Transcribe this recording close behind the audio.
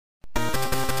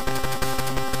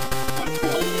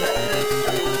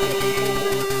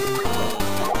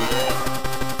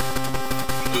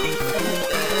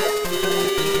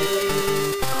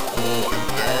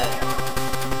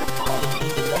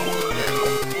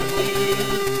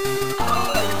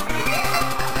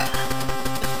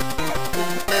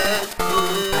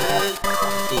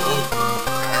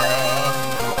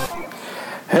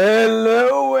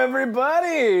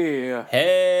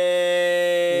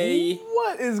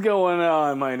going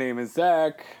on? My name is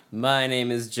Zach. My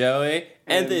name is Joey,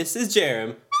 and this is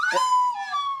Jerem.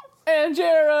 And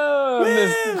Jerem!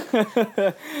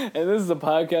 And this is a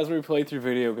podcast where we play through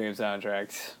video game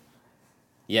soundtracks.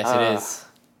 Yes, it is.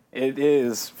 It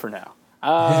is, for now.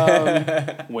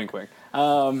 Wink, wink.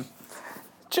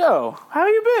 Joe, how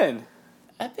you been?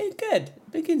 I've been good.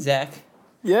 Been good, Zach.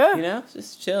 Yeah? You know,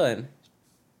 just chilling.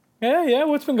 Yeah?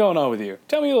 What's been going on with you?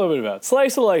 Tell me a little bit about it.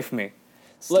 Slice of life me.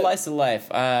 Slice of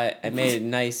life. I made a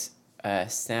nice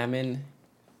salmon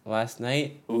last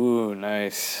night. Ooh,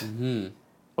 nice. Mm-hmm.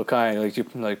 What kind? Like you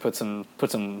put some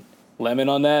lemon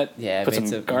on that? Yeah, put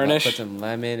some garnish? Put some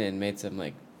lemon and made some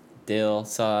dill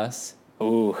sauce.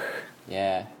 Ooh.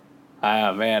 Yeah.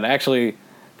 Ah, man, actually,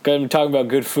 talking about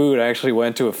good food, I actually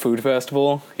went to a food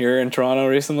festival here in Toronto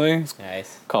recently. It's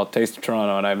Nice. called Taste of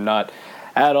Toronto, and I'm not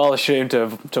at all ashamed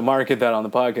to market that on the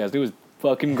podcast. It was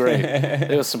fucking great.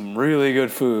 There was some really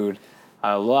good food.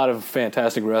 A lot of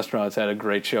fantastic restaurants had a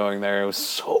great showing there. It was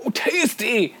so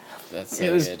tasty. That's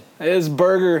so good. This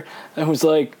burger, it was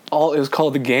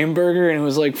called the Game Burger, and it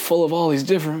was full of all these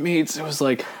different meats. It was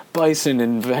bison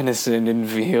and venison and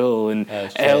veal and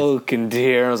elk and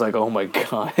deer. I was like, oh my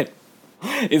god.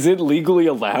 Is it legally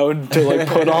allowed to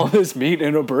put all this meat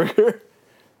in a burger?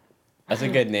 That's a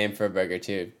good name for a burger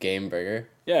too. Game Burger.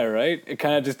 Yeah, right? It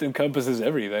kind of just encompasses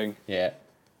everything. Yeah.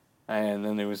 And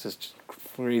then there was this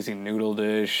crazy noodle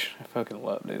dish. I fucking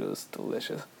loved it. It was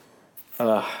delicious.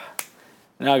 Now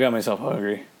I got myself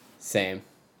hungry. Same.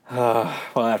 Well,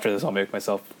 after this, I'll make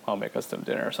us some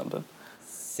dinner or something.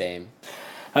 Same.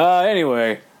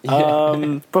 Anyway,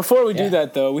 before we do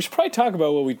that, though, we should probably talk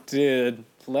about what we did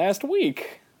last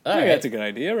week. I think that's a good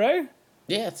idea, right?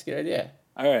 Yeah, it's a good idea.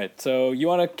 All right, so you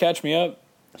want to catch me up?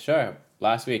 Sure.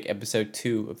 Last week, episode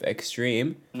 2 of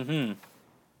Extreme, Mm-hmm.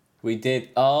 we did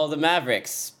all the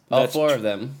Mavericks. All 4 of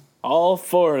them. All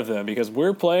 4 of them, because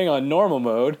we're playing on normal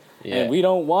mode, and we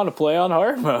don't want to play on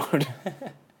hard mode.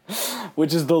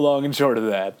 Which is the long and short of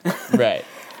that. Right.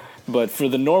 But for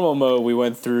the normal mode, we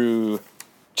went through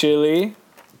Chili,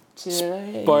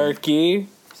 Sparky,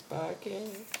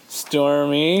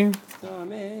 Stormy,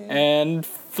 and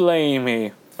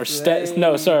Flamey. Or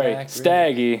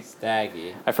Staggy.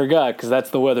 Staggy. I forgot, because that's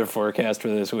the weather forecast for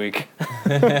this week.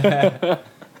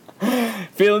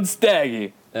 Feeling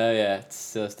staggy. Oh, yeah. It's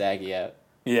so staggy out.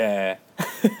 Yeah.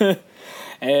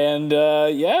 And,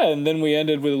 and then we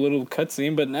ended with a little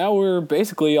cutscene, but now we're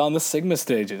basically on the Sigma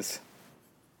stages.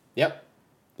 Yep.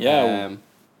 Yeah.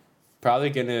 Probably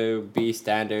gonna be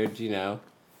standard,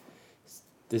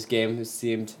 This game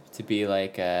seemed to be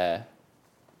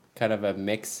kind of a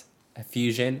mix, a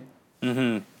fusion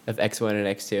of X1 and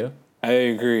X2. I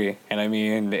agree. And I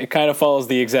mean, it kind of follows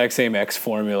the exact same X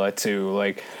formula,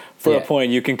 too. For a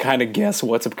point, you can kind of guess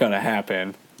what's going to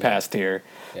happen past here.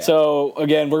 Yeah. So,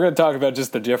 again, we're going to talk about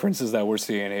just the differences that we're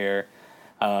seeing here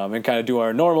and kind of do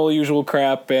our normal, usual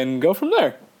crap and go from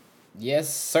there.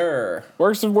 Yes, sir.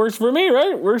 Works for me,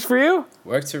 right? Works for you?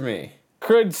 Works for me.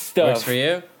 Good stuff. Works for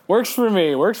you? Works for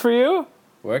me. Works for you?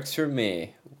 Works for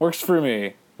me. Works for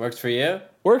me. Works for you?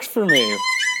 Works for me.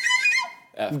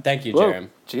 Thank you, Jerem.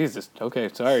 Jesus. Okay,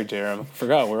 sorry, Jerem.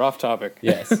 Forgot, we're off topic.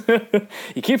 Yes.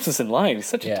 He keeps us in line. He's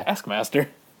such a taskmaster.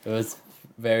 It was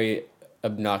very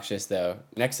obnoxious, though.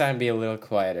 Next time, be a little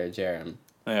quieter, Jerem.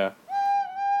 Yeah.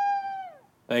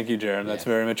 Thank you, Jerem. That's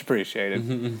very much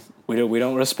appreciated. We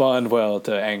don't respond well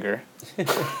to anger.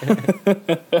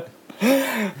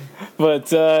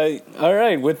 But all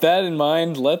right, with that in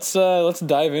mind, let's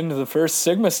dive into the first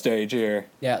Sigma stage here.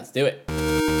 Yeah, let's do it.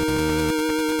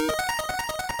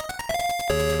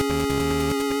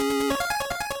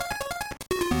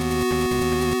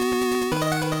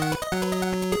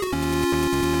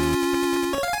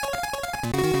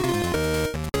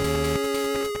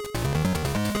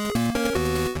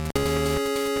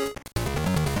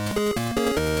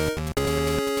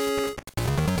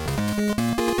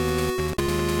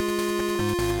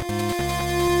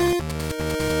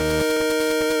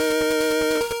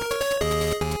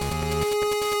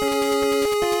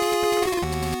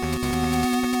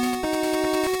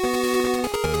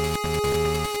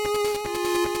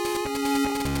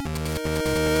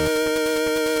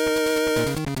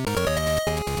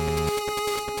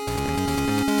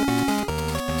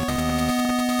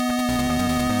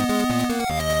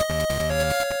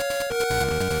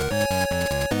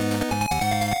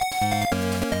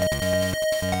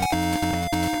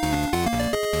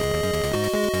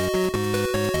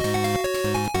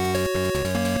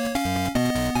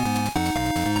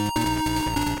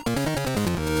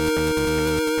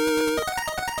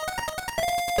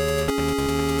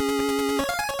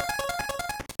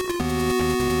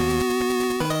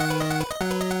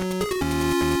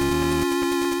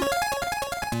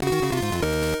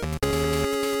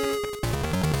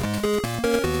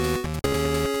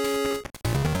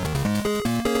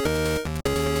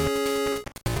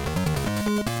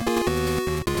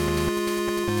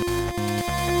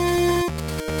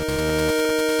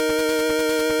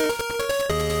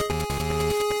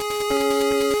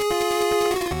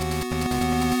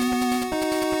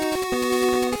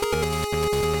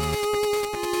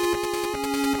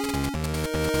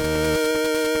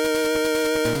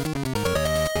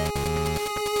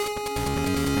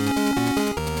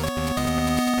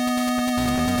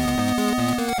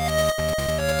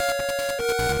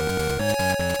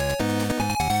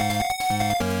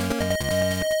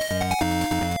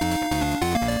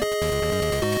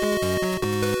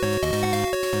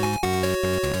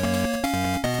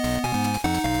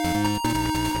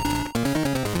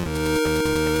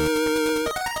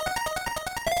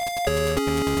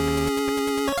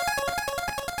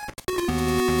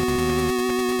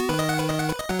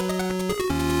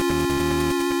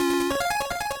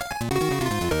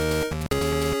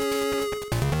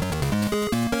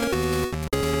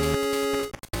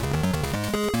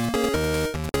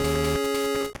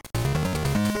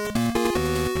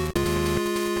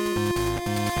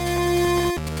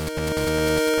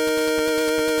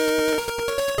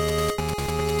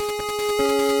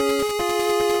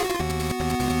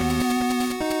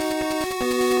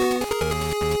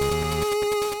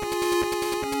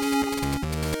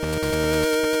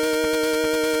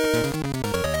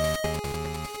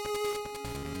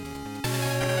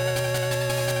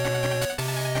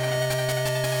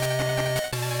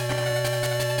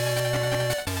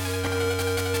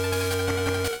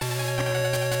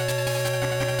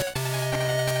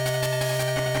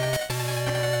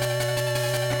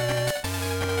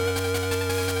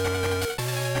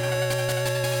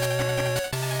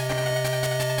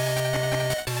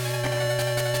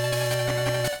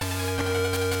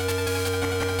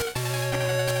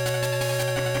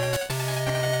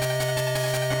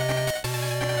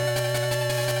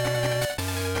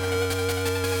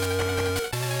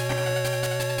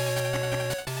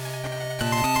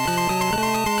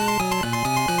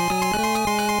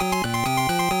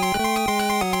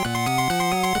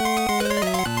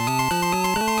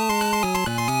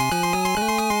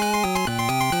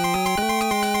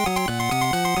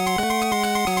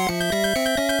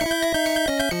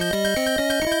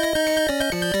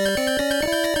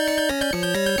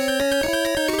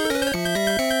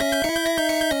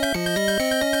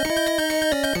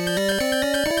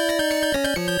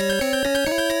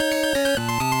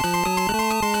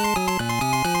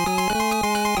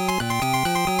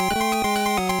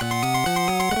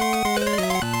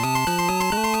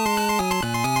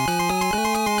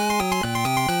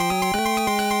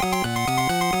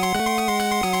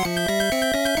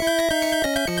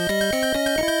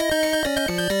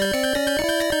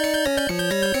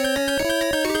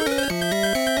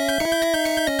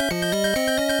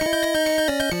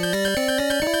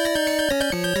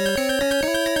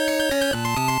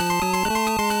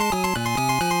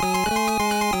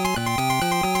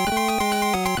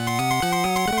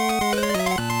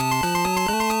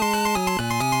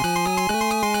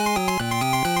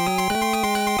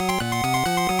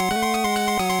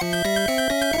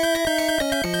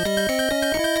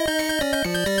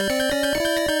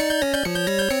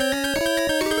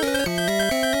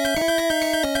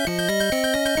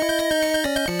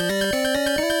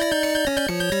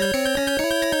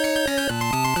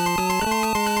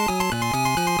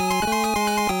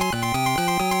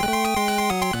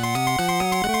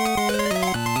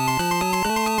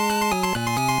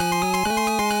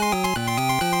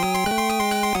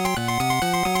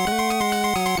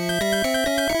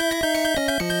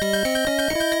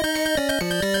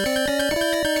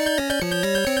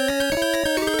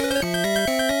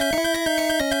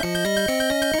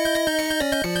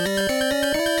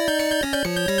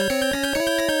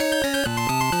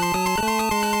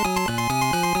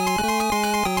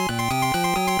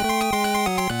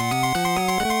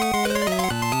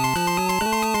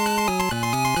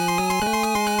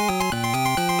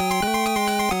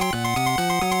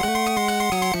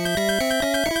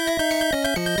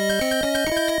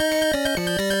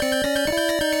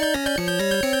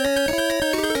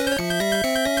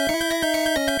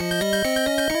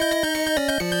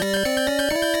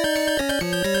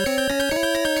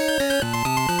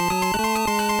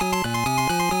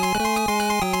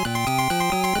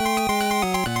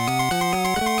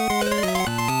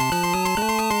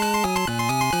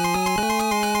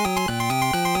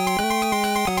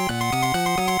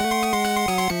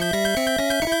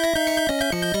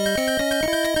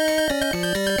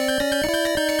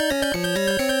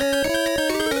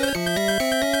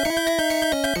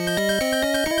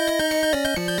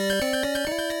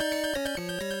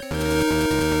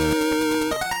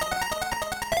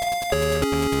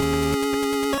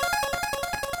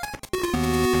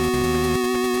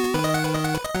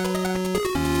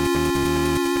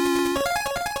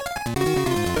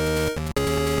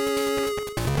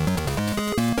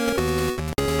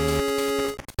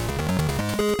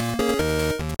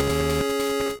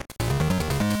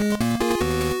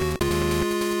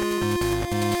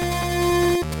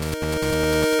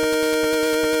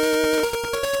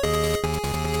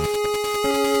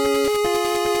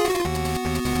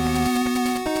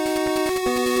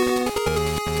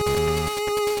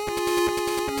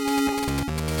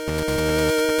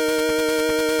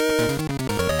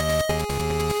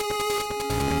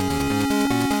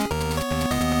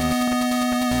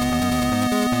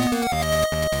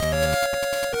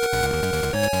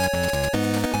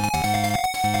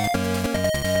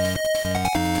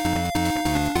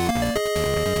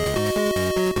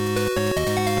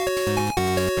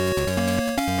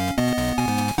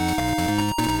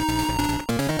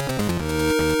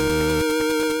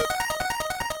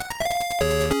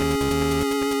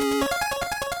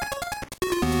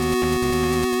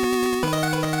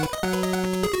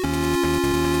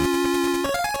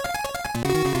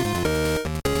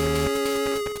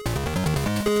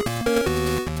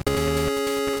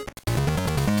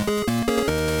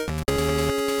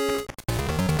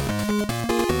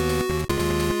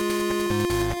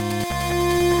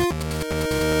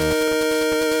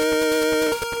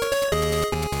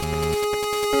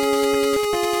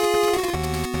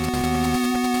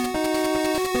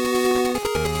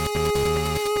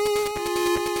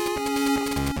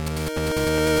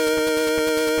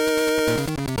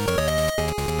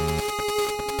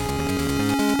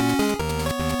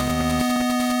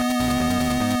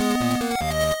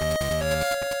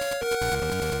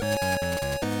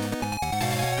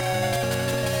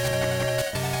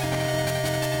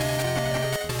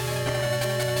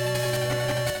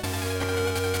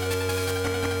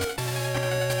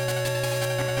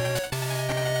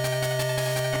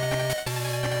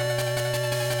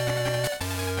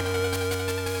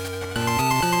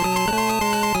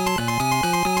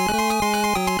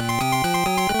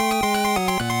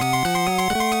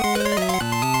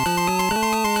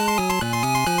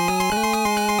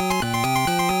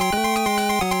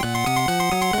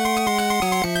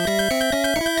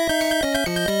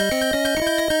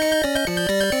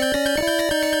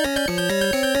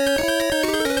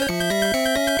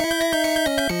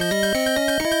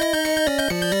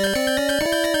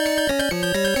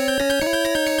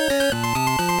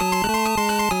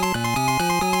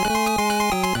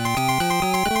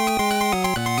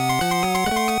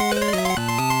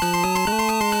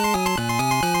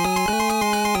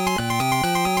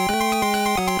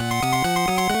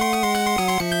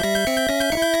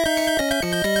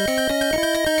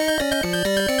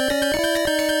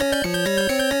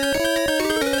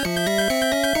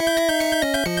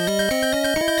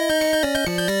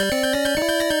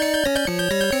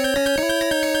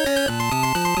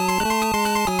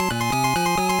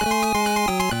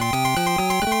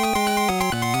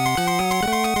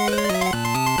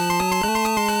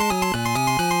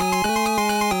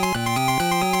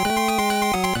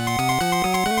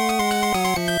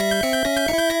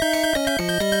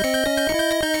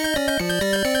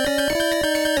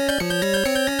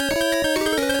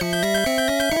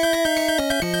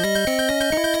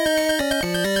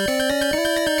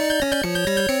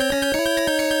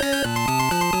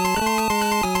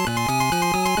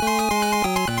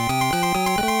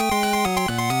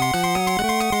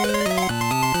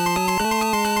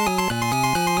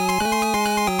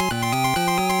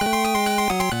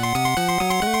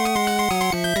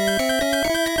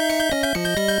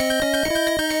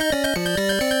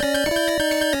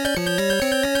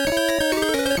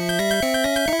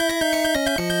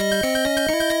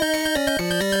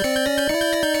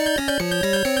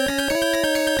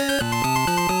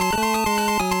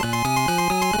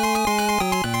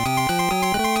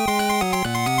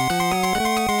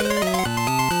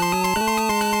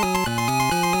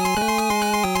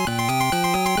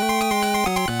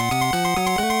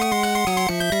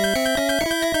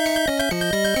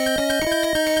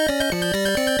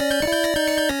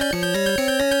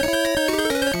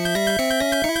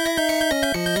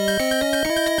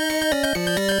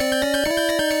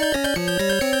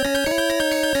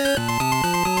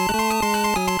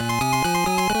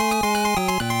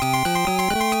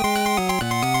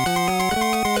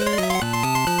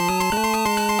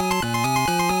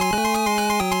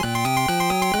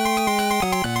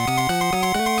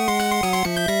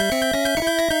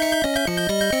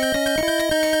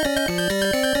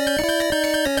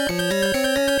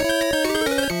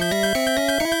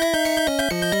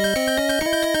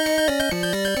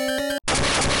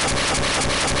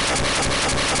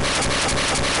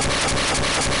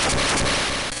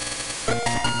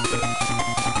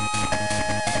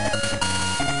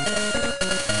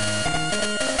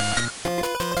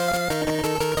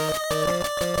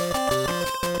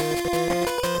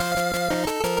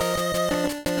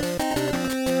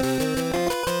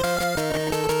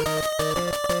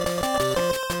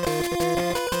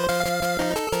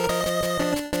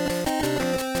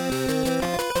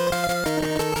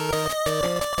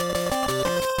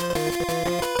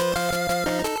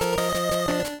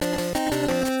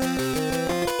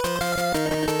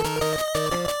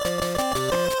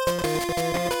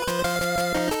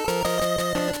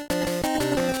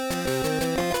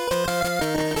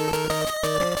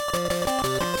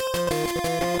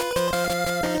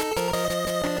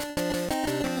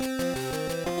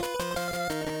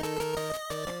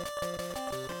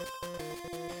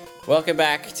 Welcome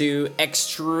back to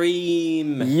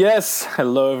Extreme. Yes,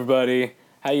 hello everybody.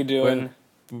 How you doing?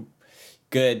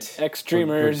 Good.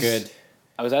 Extremers. We're good.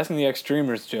 I was asking the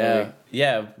Extremers, Joey.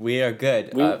 Yeah, we are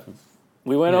good.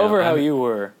 We went over how you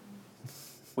were.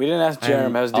 We didn't ask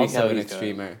Jerem how's also an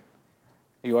Extremer.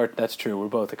 You are. That's true. We're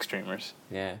both extremers.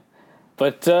 Yeah.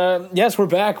 But yes, we're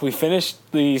back. We finished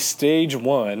the stage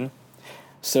 1.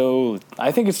 So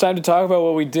I think it's time to talk about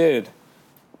what we did.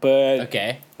 But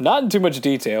Okay. not in too much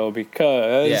detail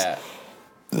because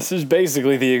this is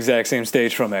basically the exact same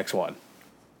stage from X1.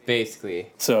 Basically.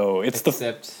 So it's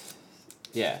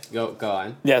go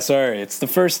on. Yeah, sorry. It's the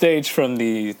first stage from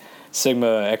the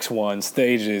Sigma X1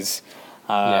 stages.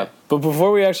 But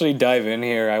before we actually dive in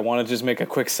here, I want to just make a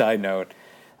quick side note.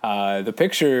 The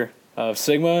picture of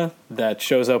Sigma that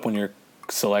shows up when you're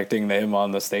selecting him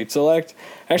on the stage select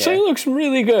actually looks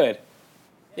really good.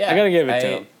 Yeah. I gotta give it to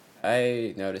him.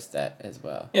 I noticed that as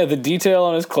well. Yeah, the detail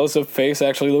on his close-up face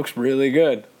actually looks really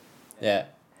good. Yeah.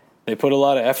 They put a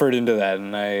lot of effort into that,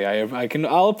 and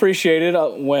I'll appreciate it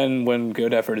when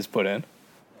good effort is put in.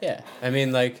 Yeah. I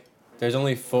mean, like, there's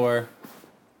only 4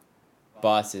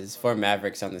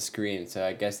 Mavericks on the screen, so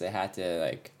I guess they had to,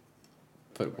 like,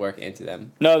 put work into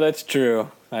them. No, that's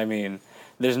true. I mean,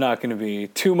 there's not going to be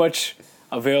too much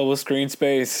available screen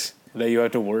space that you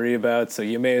have to worry about, so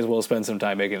you may as well spend some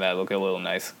time making that look a little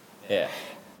nice. Yeah.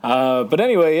 But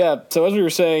anyway, yeah, so as we were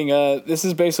saying, this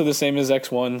is basically the same as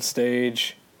X1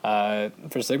 stage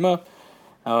for Sigma.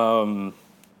 Kind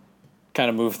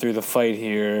of move through the fight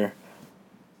here.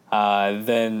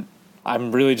 Then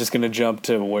I'm really just going to jump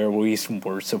to where we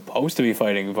were supposed to be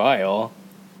fighting Vile.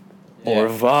 Or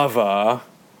Vava.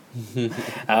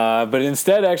 But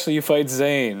instead, actually, you fight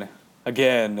Zane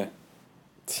again.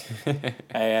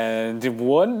 And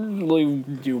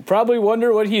you probably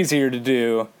wonder what he's here to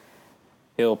do.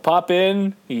 He'll pop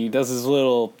in. He does has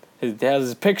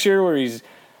his picture where he's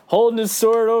holding his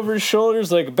sword over his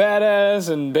shoulders like a badass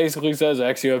and basically says,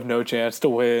 X, you have no chance to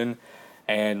win.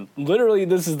 And literally,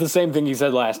 this is the same thing he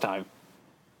said last time.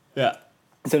 Yeah.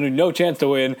 He said, no chance to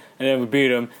win, and then we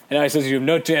beat him. And now he says, you have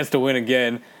no chance to win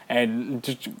again. And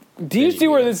do you see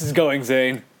where this is going,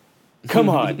 Zane? Come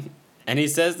on. And he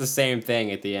says the same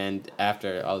thing at the end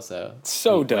after also.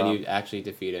 So dumb. When you actually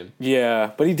defeat him. Yeah,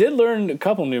 but he did learn a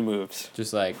couple new moves.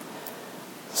 Just like...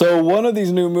 So one of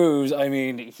these new moves, I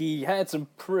mean, he had some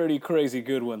pretty crazy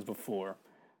good ones before.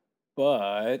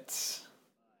 But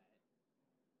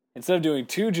instead of doing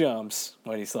 2 jumps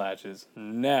when he slashes,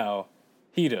 now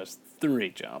he does 3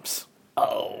 jumps.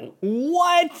 Oh.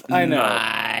 What? I know.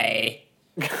 My.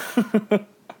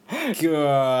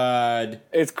 God.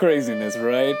 It's craziness,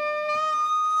 right?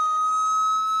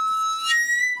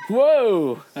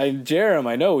 Whoa! Jerem,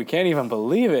 I know, we can't even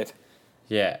believe it.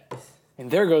 Yeah. And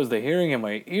there goes the hearing in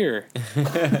my ear.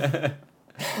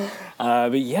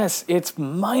 But yes, it's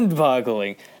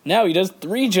mind-boggling. Now he does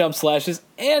 3 jump slashes,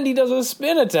 and he does a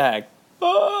spin attack.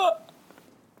 Ah!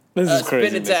 This is crazy.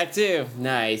 Spin attack, too.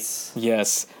 Nice.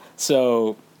 Yes.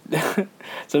 So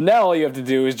now all you have to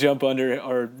do is jump under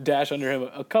or dash under him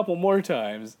a couple more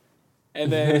times,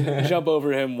 and then jump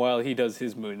over him while he does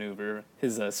his maneuver,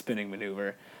 his spinning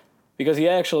maneuver. Because he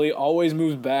actually always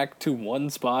moves back to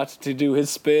one spot to do his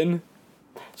spin.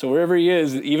 So wherever he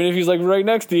is, even if he's like right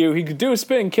next to you, he could do a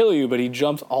spin and kill you, but he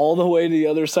jumps all the way to the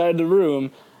other side of the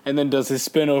room and then does his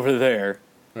spin over there.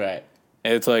 Right.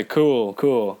 And it's like,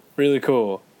 cool, really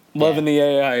cool. Loving the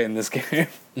AI in this game.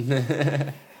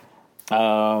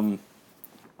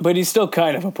 But he's still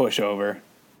kind of a pushover.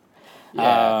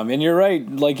 Yeah. And you're right,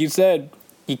 like you said,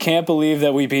 he can't believe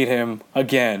that we beat him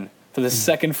again for the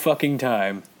second fucking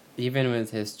time. Even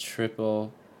with his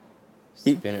triple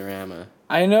spinorama.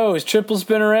 I know, his triple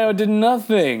spinorama did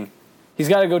nothing. He's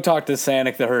got to go talk to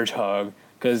Sonic the Hedgehog,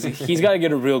 because he's got to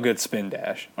get a real good spin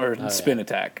dash, or spin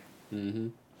attack. Mm-hmm.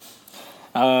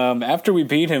 After we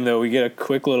beat him, though, we get a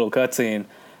quick little cutscene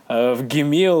of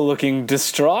Gamil looking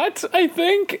distraught, I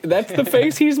think. That's the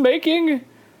face he's making.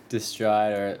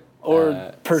 Distraught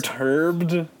or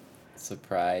perturbed.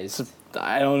 Surprised.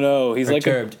 I don't know. He's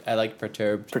perturbed. I like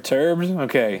perturbed. Perturbed?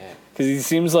 Okay. Because he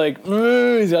seems like,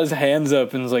 he's got his hands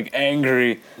up and is like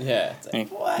angry. Yeah. It's like,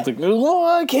 what? It's like, oh,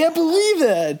 I can't believe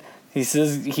that. He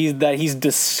says he's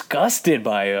disgusted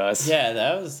by us. Yeah,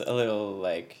 that was a little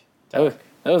like... That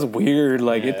was weird.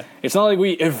 Like it's not like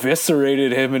we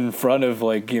eviscerated him in front of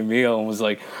like Gamil and was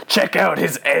like, check out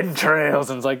his entrails.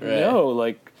 And it's like, no,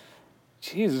 like,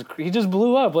 Jesus, he just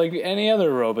blew up like any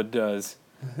other robot does.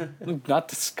 Not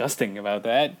disgusting about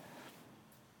that.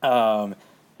 And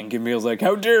Gamil's like,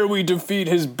 how dare we defeat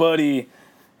his buddy?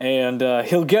 And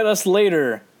he'll get us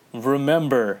later.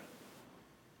 Remember.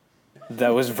 That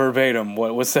was verbatim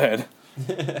what was said.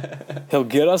 He'll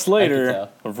get us later.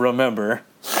 Remember.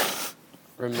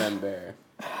 Remember.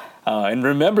 And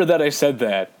remember that I said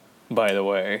that, by the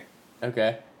way.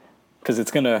 Okay. Because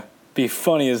it's going to be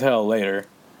funny as hell later.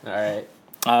 All right.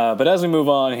 But as we move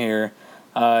on here,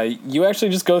 You actually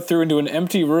just go through into an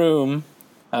empty room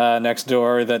next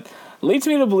door that leads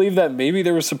me to believe that maybe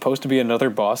there was supposed to be another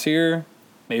boss here,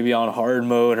 maybe on hard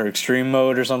mode or extreme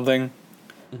mode or something.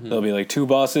 Mm-hmm. There'll be like 2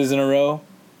 bosses in a row.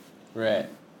 Right.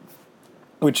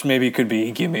 Which maybe could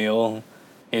be Gimil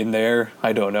in there.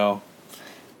 I don't know.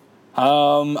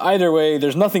 Either way,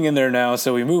 there's nothing in there now,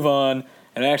 so we move on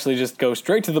and actually just go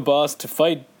straight to the boss to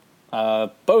fight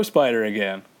Bow Spider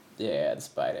again. Yeah, the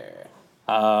spider.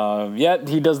 Yet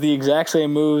he does the exact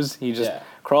same moves. He just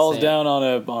crawls down on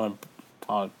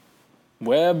a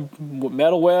web,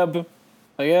 metal web,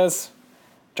 I guess.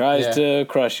 Tries to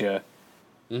crush you.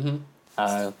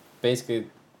 Mm-hmm. Basically,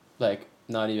 like,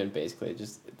 not even basically,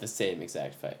 just the same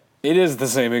exact fight. It is the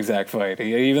same exact fight.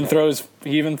 He even throws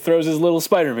his little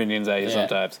spider minions at you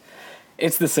sometimes.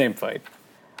 It's the same fight.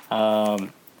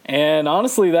 And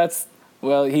honestly,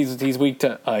 he's weak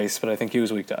to ice, but I think he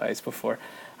was weak to ice before.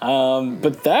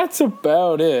 But that's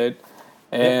about it.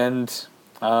 And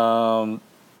we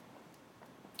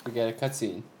get a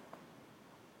cutscene.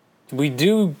 We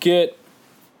do get.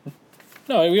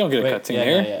 No, we don't get a cutscene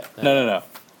here. No.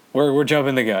 We're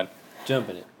jumping the gun.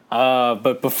 Jumping it.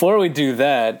 But before we do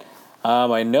that,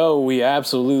 I know we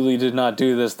absolutely did not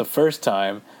do this the first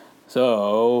time,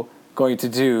 so going to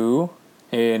do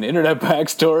an internet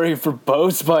backstory for Bow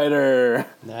Spider.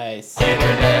 Nice.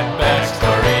 Internet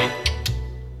backstory.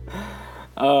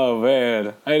 Oh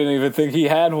man, I didn't even think he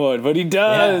had one, but he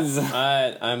does.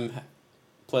 Yeah, I'm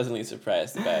pleasantly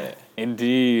surprised about it.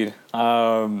 Indeed.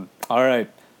 All right.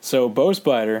 So Bow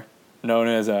Spider, known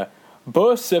as a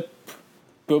Bow Sepueda,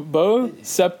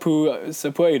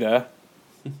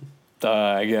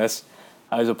 I guess,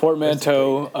 is a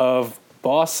portmanteau of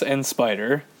boss and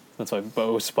spider. That's why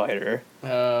Bow Spider.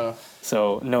 Oh.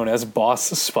 So known as Boss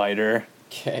Spider.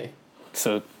 Okay.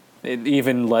 So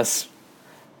even less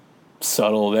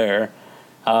subtle there.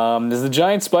 There's the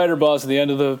giant spider boss at the end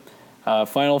of the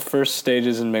final first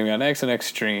stages in Mega Man X and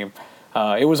Extreme.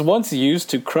 It was once used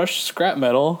to crush scrap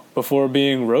metal before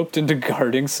being roped into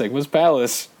guarding Sigma's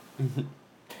palace.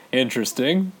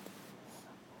 Interesting.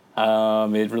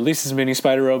 It releases mini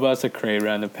spider robots that create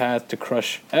random paths to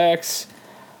crush X.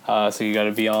 So you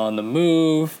gotta be on the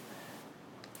move.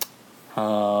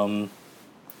 When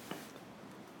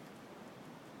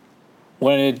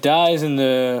it dies in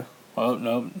the... Oh,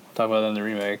 no. We'll talk about that in the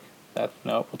remake.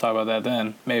 We'll talk about that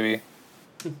then. Maybe.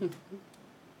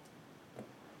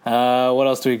 What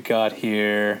else do we got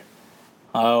here?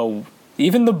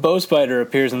 Even the Bow Spider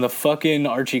appears in the fucking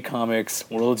Archie Comics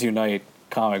Worlds Unite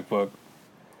comic book.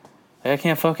 I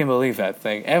can't fucking believe that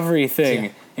thing.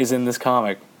 Everything is in this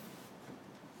comic.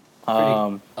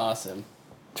 Awesome.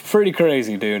 It's pretty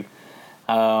crazy, dude.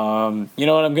 You know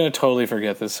what? I'm going to totally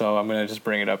forget this, so I'm going to just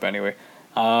bring it up anyway.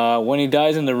 When he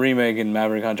dies in the remake in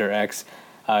Maverick Hunter X,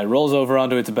 it rolls over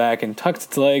onto its back and tucks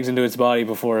its legs into its body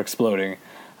before exploding.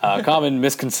 A common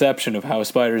misconception of how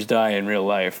spiders die in real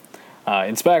life.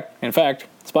 In fact,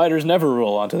 spiders never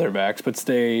roll onto their backs, but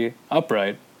stay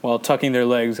upright while tucking their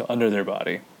legs under their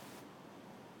body.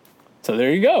 So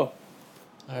there you go.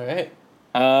 All right.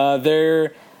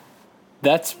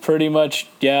 That's pretty much,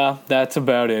 that's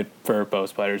about it for Bow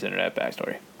Spider's internet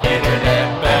backstory.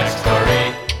 Internet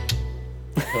backstory.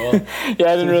 Cool.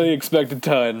 Yeah, I didn't really expect a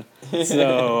ton.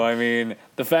 So, I mean,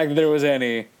 the fact that there was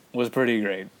any was pretty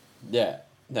great. Yeah.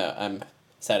 No, I'm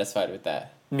satisfied with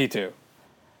that. Me too.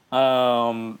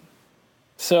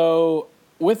 So,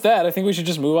 with that, I think we should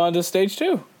just move on to stage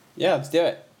 2. Yeah, let's do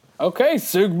it. Okay,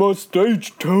 Sigma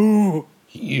stage 2.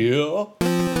 Yeah.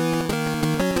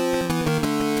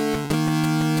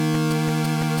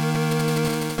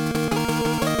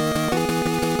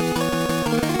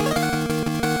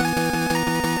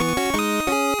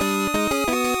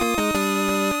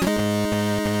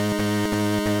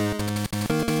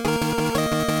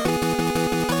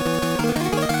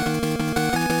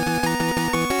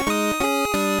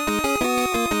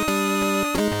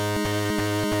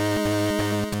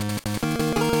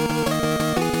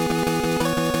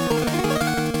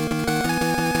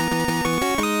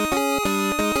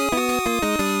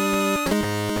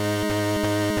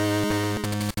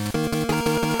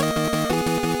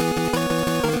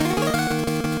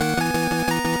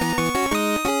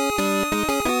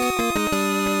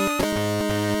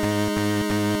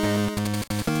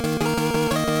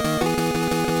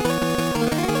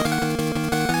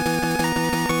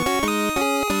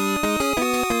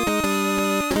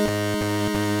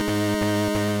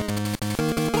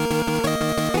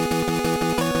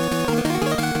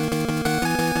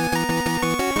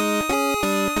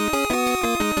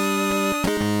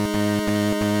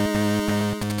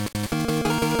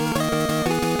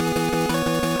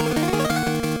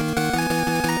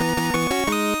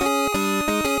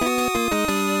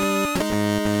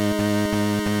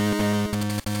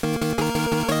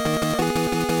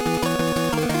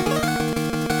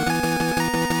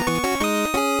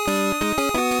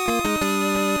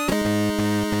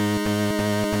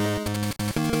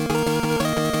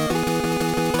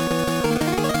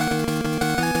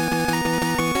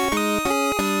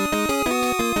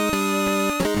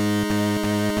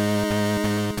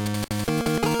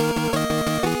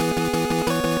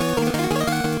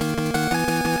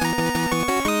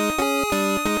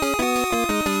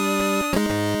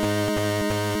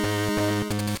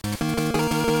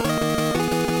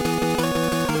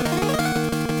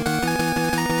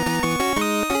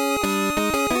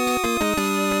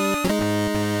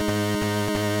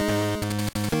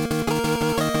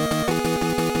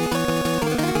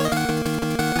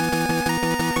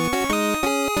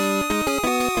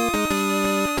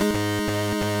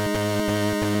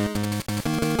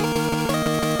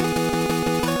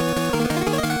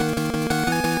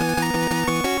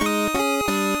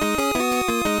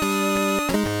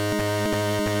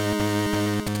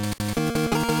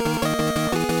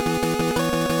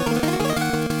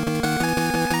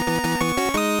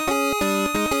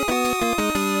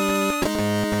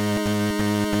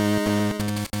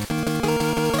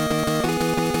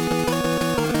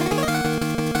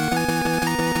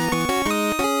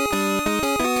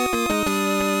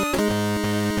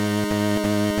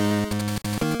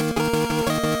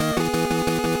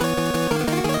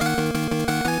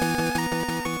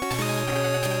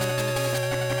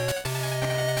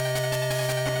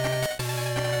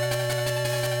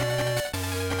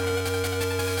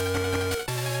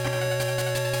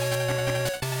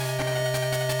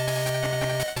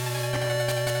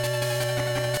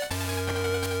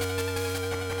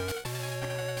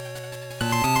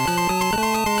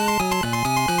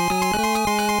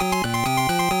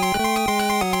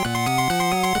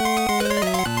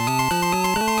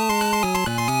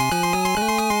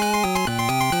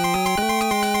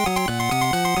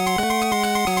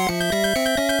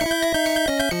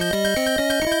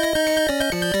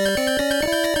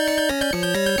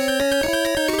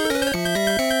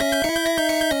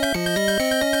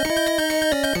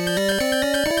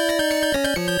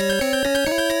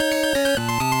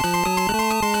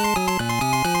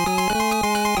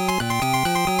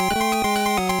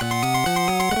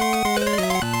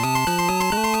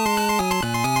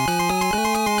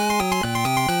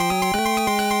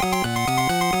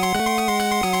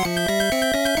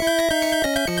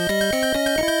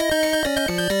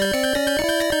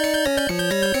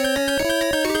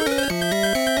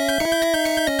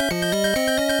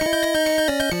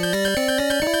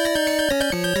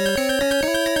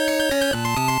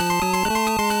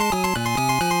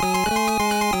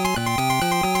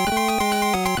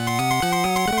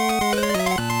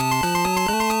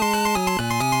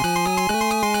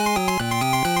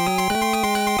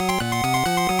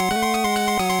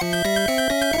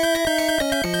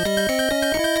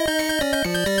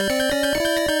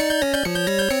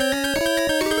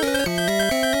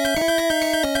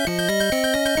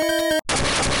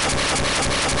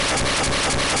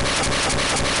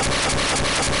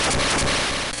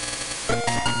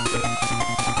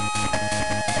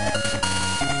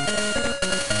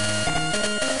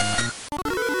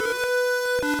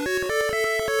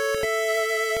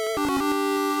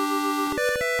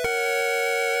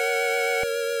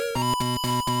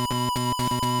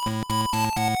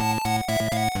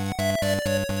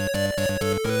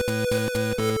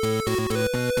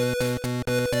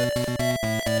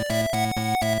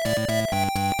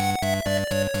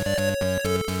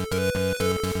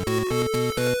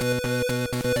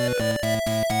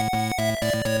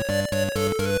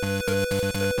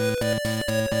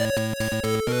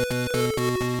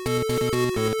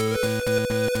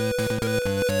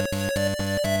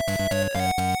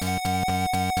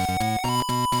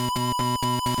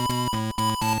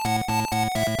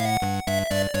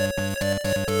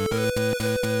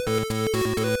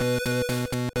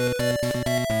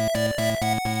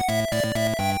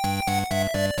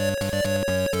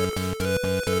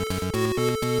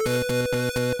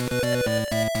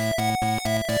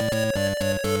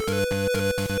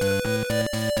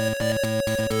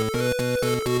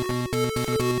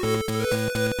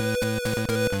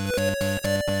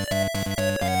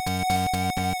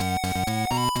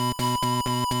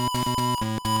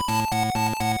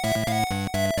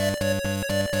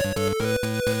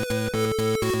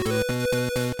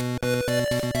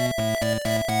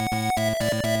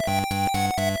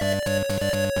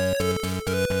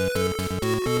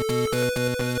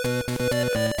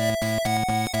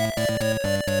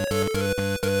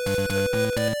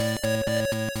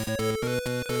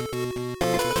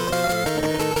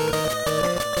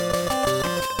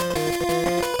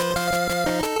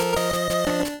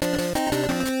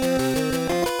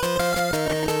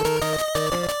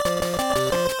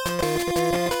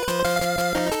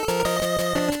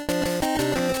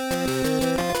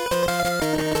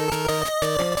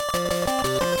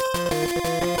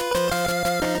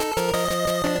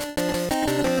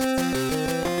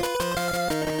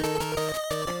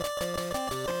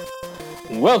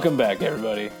 Welcome back,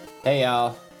 everybody. Hey,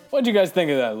 y'all. What'd you guys think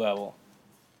of that level?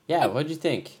 Yeah, what'd you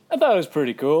think? I thought it was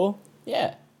pretty cool.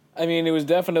 Yeah. I mean, it was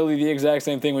definitely the exact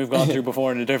same thing we've gone through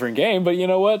before in a different game, but you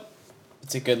know what?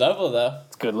 It's a good level, though.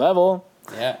 It's a good level.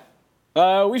 Yeah.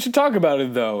 We should talk about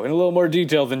it, though, in a little more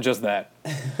detail than just that.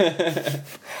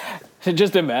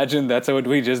 Just imagine that's what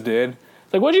we just did.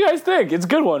 Like, what do you guys think? It's a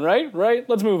good one, right? Right?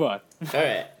 Let's move on. All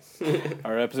right.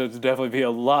 Our episodes would definitely be a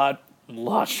lot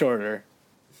shorter.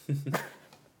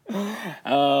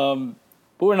 But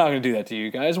we're not going to do that to you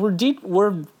guys.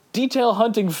 We're detail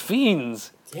hunting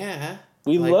fiends. Yeah.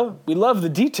 We love the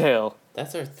detail.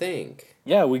 That's our thing.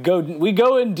 Yeah, we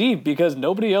go in deep because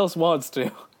nobody else wants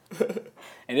to.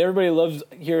 And everybody loves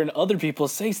hearing other people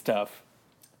say stuff.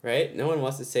 Right? No one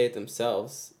wants to say it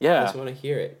themselves. Yeah. They just want to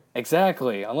hear it.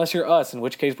 Exactly. Unless you're us, in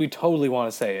which case we totally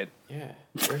want to say it. Yeah.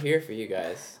 We're here for you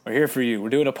guys. We're here for you. We're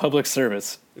doing a public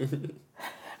service.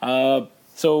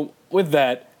 So with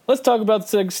that, let's talk about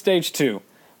Stage 2.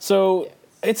 So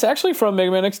it's actually from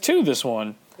Mega Man X2, this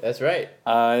one. That's right.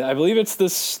 I believe it's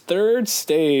this third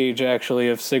stage, actually,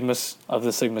 of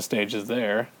the Sigma stages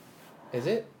there. Is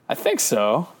it? I think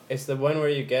so. It's the one where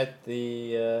you get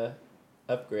the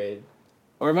upgrade.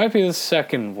 Or it might be the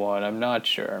second one. I'm not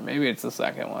sure. Maybe it's the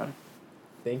second one.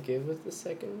 I think it was the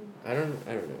second one. I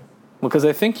don't know. Because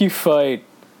I think you fight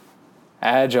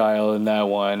Agile in that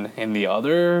one in the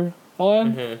other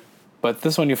one. Mm-hmm. But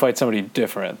this one you fight somebody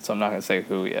different, so I'm not going to say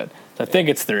who yet. So I think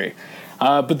it's 3.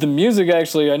 But the music,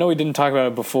 actually, I know we didn't talk about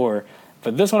it before,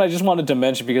 but this one I just wanted to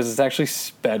mention because it's actually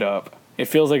sped up. It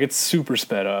feels like it's super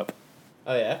sped up.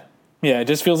 Oh, yeah? Yeah, it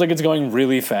just feels like it's going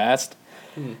really fast.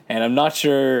 And I'm not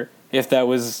sure if that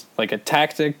was like a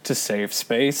tactic to save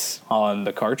space on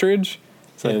the cartridge.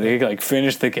 So they like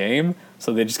finished the game,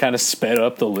 so they just kind of sped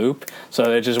up the loop. So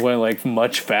they just went like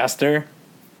much faster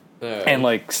and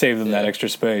like saved them that extra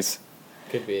space.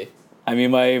 Could be. I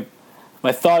mean, my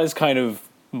thought is kind of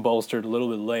bolstered a little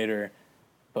bit later,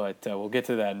 but we'll get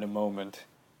to that in a moment.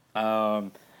 Now,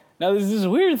 there's this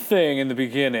weird thing in the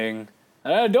beginning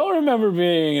that I don't remember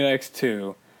being in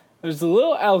X2. There's a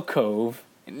little alcove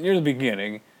near the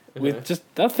beginning with just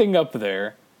nothing up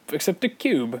there except a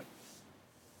cube.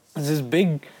 There's this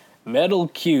big metal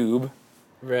cube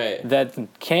that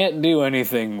can't do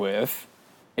anything with.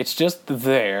 It's just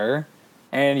there,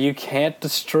 and you can't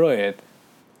destroy it.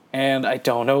 And I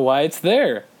don't know why it's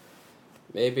there.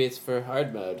 Maybe it's for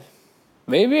hard mode.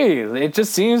 Maybe. It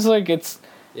just seems like it's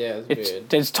weird.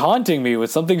 It's taunting me with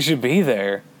something should be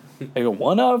there. Like a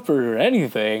 1-up or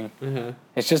anything. Mm-hmm.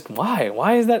 It's just, why?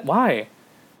 Why is that? Why?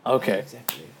 Okay.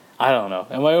 Exactly. I don't know.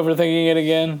 Am I overthinking it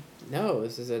again? No,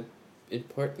 this is an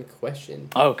important question.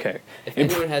 Okay. If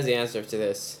anyone has the answer to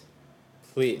this,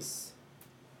 please.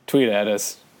 Tweet at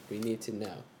us. We need to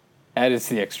know. At It's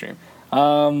the Extreme.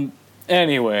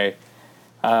 Anyway.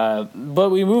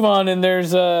 But we move on, and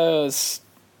there's a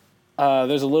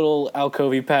little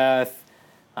alcove path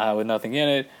with nothing in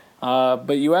it.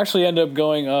 But you actually end up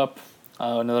going up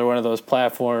another one of those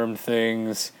platform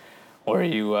things where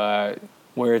you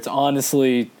where it's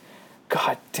honestly,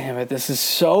 god damn it, this is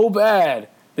so bad.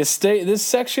 This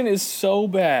section is so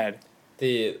bad.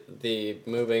 The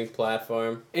moving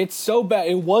platform. It's so bad.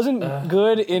 It wasn't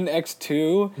good in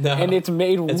X2, and it's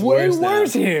made way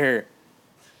worse here.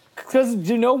 Because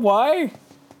do you know why?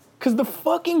 Because the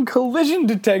fucking collision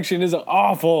detection is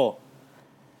awful.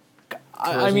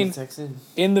 I mean,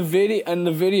 in the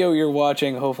video you're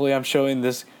watching, hopefully I'm showing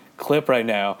this clip right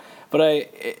now, but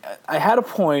I had a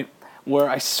point where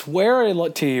I swear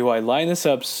to you I lined this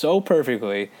up so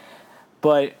perfectly,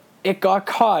 but it got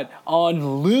caught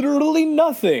on literally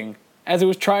nothing as it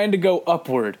was trying to go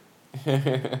upward.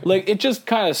 Like, it just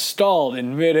kind of stalled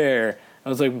in midair. I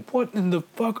was like, what in the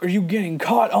fuck are you getting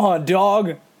caught on,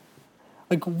 dog?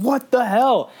 Like, what the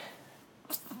hell?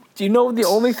 Do you know the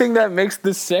only thing that makes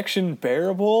this section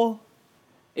bearable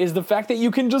is the fact that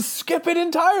you can just skip it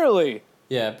entirely?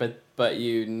 Yeah, but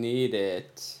you need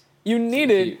it. You need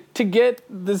it to get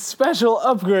the special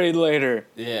upgrade later.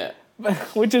 Yeah.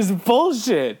 Which is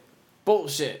bullshit.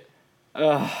 Bullshit.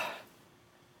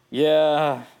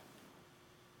 Yeah.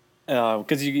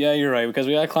 Because you're right. Because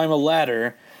we gotta climb a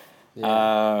ladder,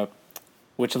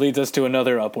 which leads us to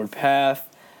another upward path,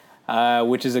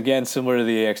 which is again similar to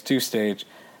the X2 stage.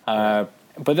 But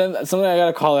then something I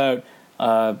gotta call out,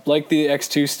 like the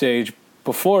X2 stage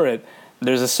before it,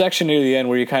 there's a section near the end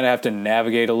where you kind of have to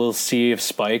navigate a little sea of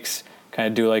spikes, kind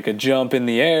of do like a jump in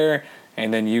the air,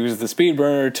 and then use the speed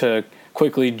burner to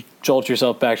quickly jolt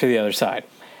yourself back to the other side.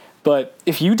 But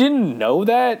if you didn't know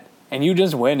that, and you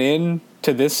just went in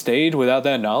to this stage without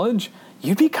that knowledge,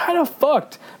 you'd be kind of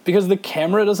fucked because the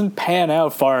camera doesn't pan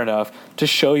out far enough to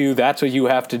show you that's what you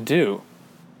have to do.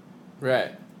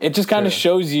 Right. It just kind of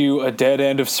shows you a dead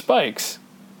end of spikes.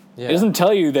 Yeah. It doesn't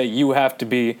tell you that you have to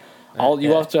be you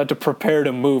Yeah. also have to prepare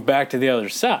to move back to the other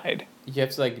side. You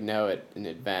have to like know it in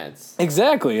advance.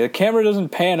 Exactly. The camera doesn't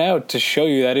pan out to show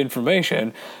you that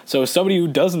information. So somebody who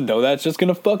doesn't know that's just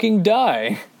gonna fucking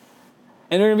die.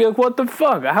 And they're gonna be like, what the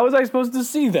fuck? How was I supposed to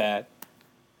see that?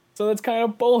 So that's kind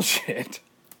of bullshit.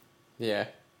 Yeah.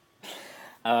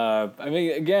 I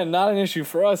mean, again, not an issue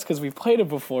for us because we've played it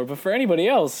before, but for anybody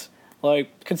else,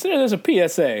 like, consider this a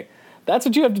PSA. That's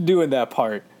what you have to do in that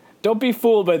part. Don't be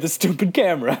fooled by the stupid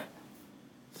camera.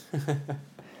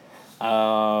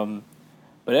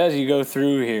 But as you go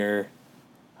through here,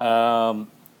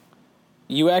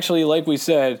 you actually, like we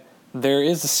said, there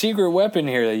is a secret weapon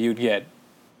here that you'd get.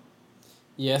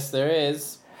 Yes, there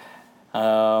is.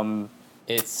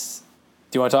 It's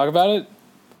Do you want to talk about it?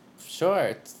 sure.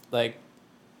 It's like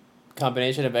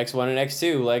combination of X1 and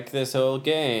X2, like this whole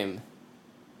game.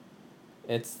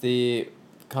 It's the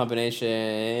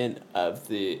combination of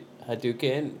the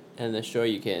Hadouken and the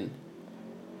Shoryuken.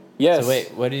 Yes. So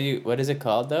wait, what is it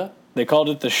called though? They called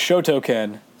it the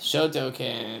Shotoken.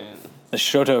 Shotoken. The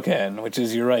Shotoken, which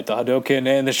is, you're right, the Hadouken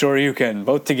and the Shoryuken,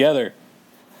 both together.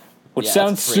 Which Yeah,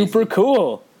 sounds that's crazy. super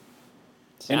cool.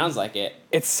 Sounds like it.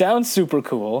 It sounds super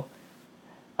cool.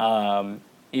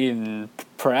 In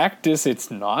practice, it's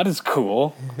not as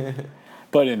cool.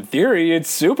 But in theory, it's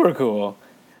super cool.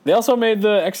 They also made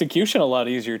the execution a lot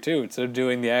easier, too. Instead of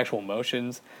doing the actual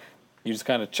motions, you just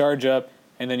kind of charge up,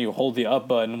 and then you hold the up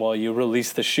button while you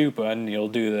release the shoot button. You'll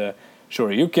do the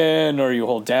Shoryuken, or you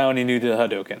hold down and you do the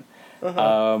Hadouken.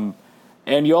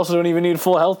 And you also don't even need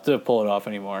full health to pull it off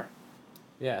anymore.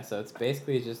 Yeah, so it's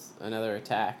basically just another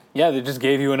attack. Yeah, they just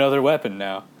gave you another weapon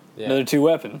now. Yeah. Another 2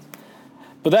 weapons.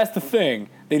 But that's the thing.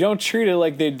 They don't treat it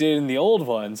like they did in the old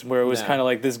ones, where it was No. kind of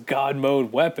like this god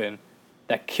mode weapon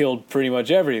that killed pretty much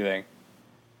everything.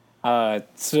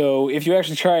 So if you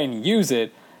actually try and use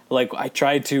it, like I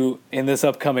tried to in this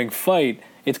upcoming fight,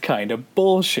 it's kind of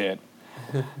bullshit.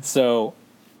 So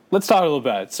let's talk a little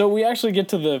about it. So we actually get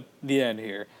to the end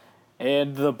here.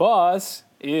 And the boss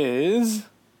is...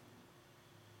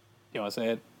 You want to say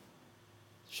it?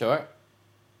 Sure.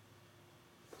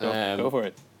 Go for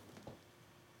it.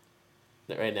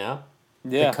 Right now?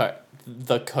 Yeah. The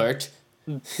cart.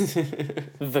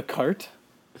 The cart?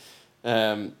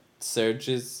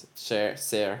 Serge's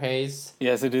Serhays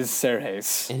Yes, it is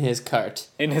Serhays. in his cart.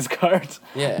 In his cart?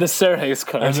 Yeah. The Serhays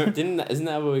cart. Isn't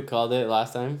that what we called it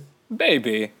last time?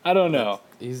 Baby. I don't know.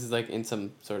 He's like in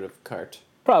some sort of cart.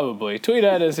 Probably. Tweet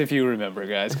at us if you remember,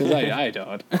 guys, because I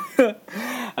don't.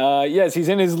 Yes, he's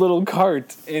in his little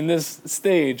cart in this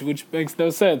stage, which makes no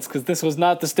sense, because this was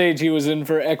not the stage he was in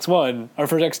for X1, or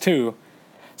for X2.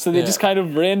 So they Yeah. just kind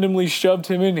of randomly shoved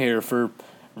him in here for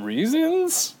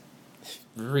reasons?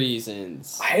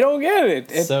 Reasons. I don't get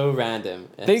it. So random.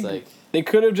 It's They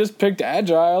could have just picked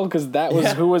Agile, because that was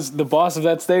Yeah. who was the boss of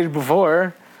that stage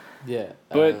before. yeah,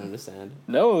 I but- don't understand.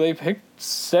 No, they picked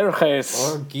Serhays.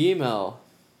 Or Gimel.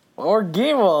 Or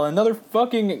Gamel. Another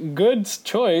fucking good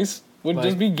choice would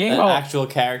just be An Gamel. actual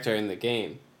character in the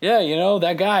game. Yeah, you know,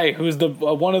 that guy who's the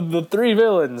one of the 3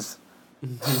 villains.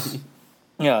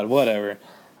 God, whatever.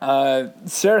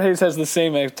 Serhays has the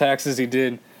same attacks as he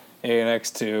did in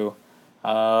X2.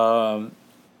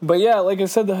 But yeah, like I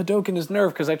said, the Hadouken is nerfed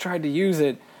because I tried to use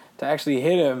it to actually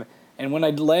hit him, and when I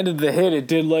landed the hit, it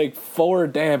did like 4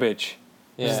 damage.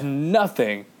 Yeah. It's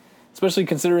nothing. Especially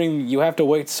considering you have to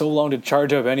wait so long to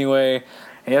charge up anyway,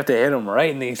 and you have to hit him right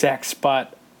in the exact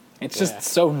spot. It's Yeah. just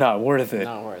so not worth it.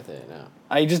 Not worth it, no.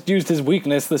 I just used his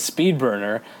weakness, the speed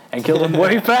burner, and killed him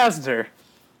way faster.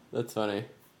 That's funny.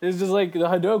 It's just like the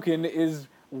Hadouken is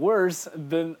worse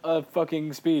than a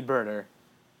fucking speed burner.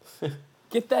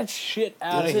 Get that shit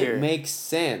out of Doesn't here. make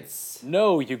sense.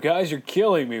 No, you guys are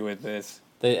killing me with this.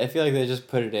 I feel like they just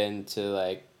put it in to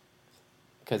like,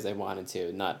 because they wanted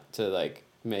to, not to like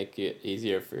make it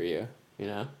easier for you, you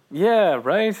know? Yeah,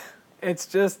 right? It's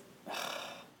just...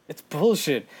 It's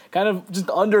bullshit. Kind of just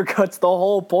undercuts the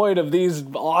whole point of these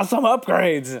awesome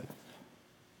upgrades.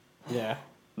 Yeah.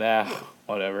 Nah,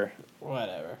 whatever.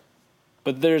 Whatever.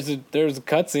 But there's a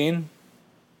cutscene.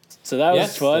 So that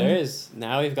was fun. There is.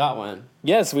 Now we've got one.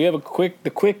 Yes, we have quickie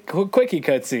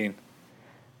cutscene.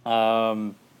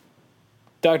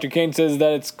 Dr. Kane says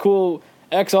that it's cool.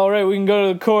 X, all right, we can go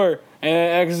to the core.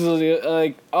 And X is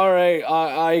like, all right,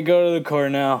 I go to the core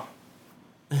now.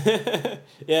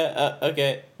 Yeah,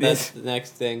 okay. That's Yes. the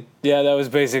next thing Yeah, that was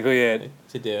basically it.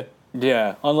 to do.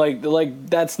 Yeah, unlike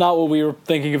that's not what we were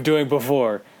thinking of doing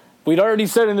before. We'd already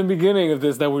said in the beginning of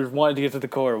this that we wanted to get to the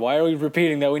core. Why are we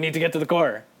repeating that we need to get to the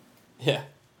core? Yeah.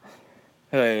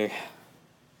 Hey,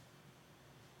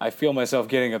 I feel myself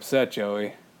getting upset,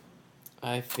 Joey.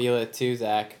 I feel it too,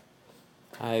 Zach.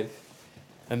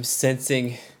 I'm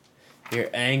sensing your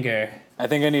anger. I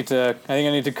think I need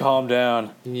to calm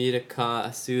down. You need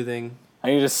a soothing.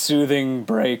 I need a soothing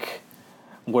break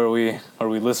where we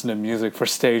listen to music for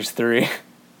stage 3.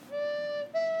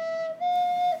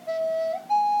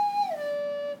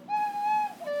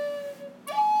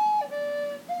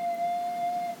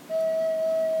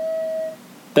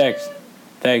 Thanks.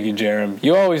 Thank you, Jerem.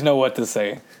 You always know what to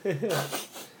say.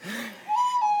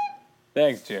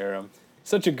 Thanks, Jerem.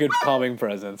 Such a good calming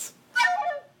presence.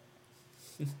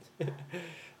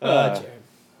 Jerem.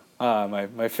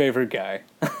 My favorite guy.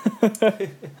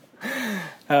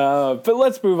 But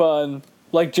let's move on.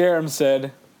 Like Jerem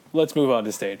said, let's move on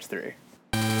to stage 3.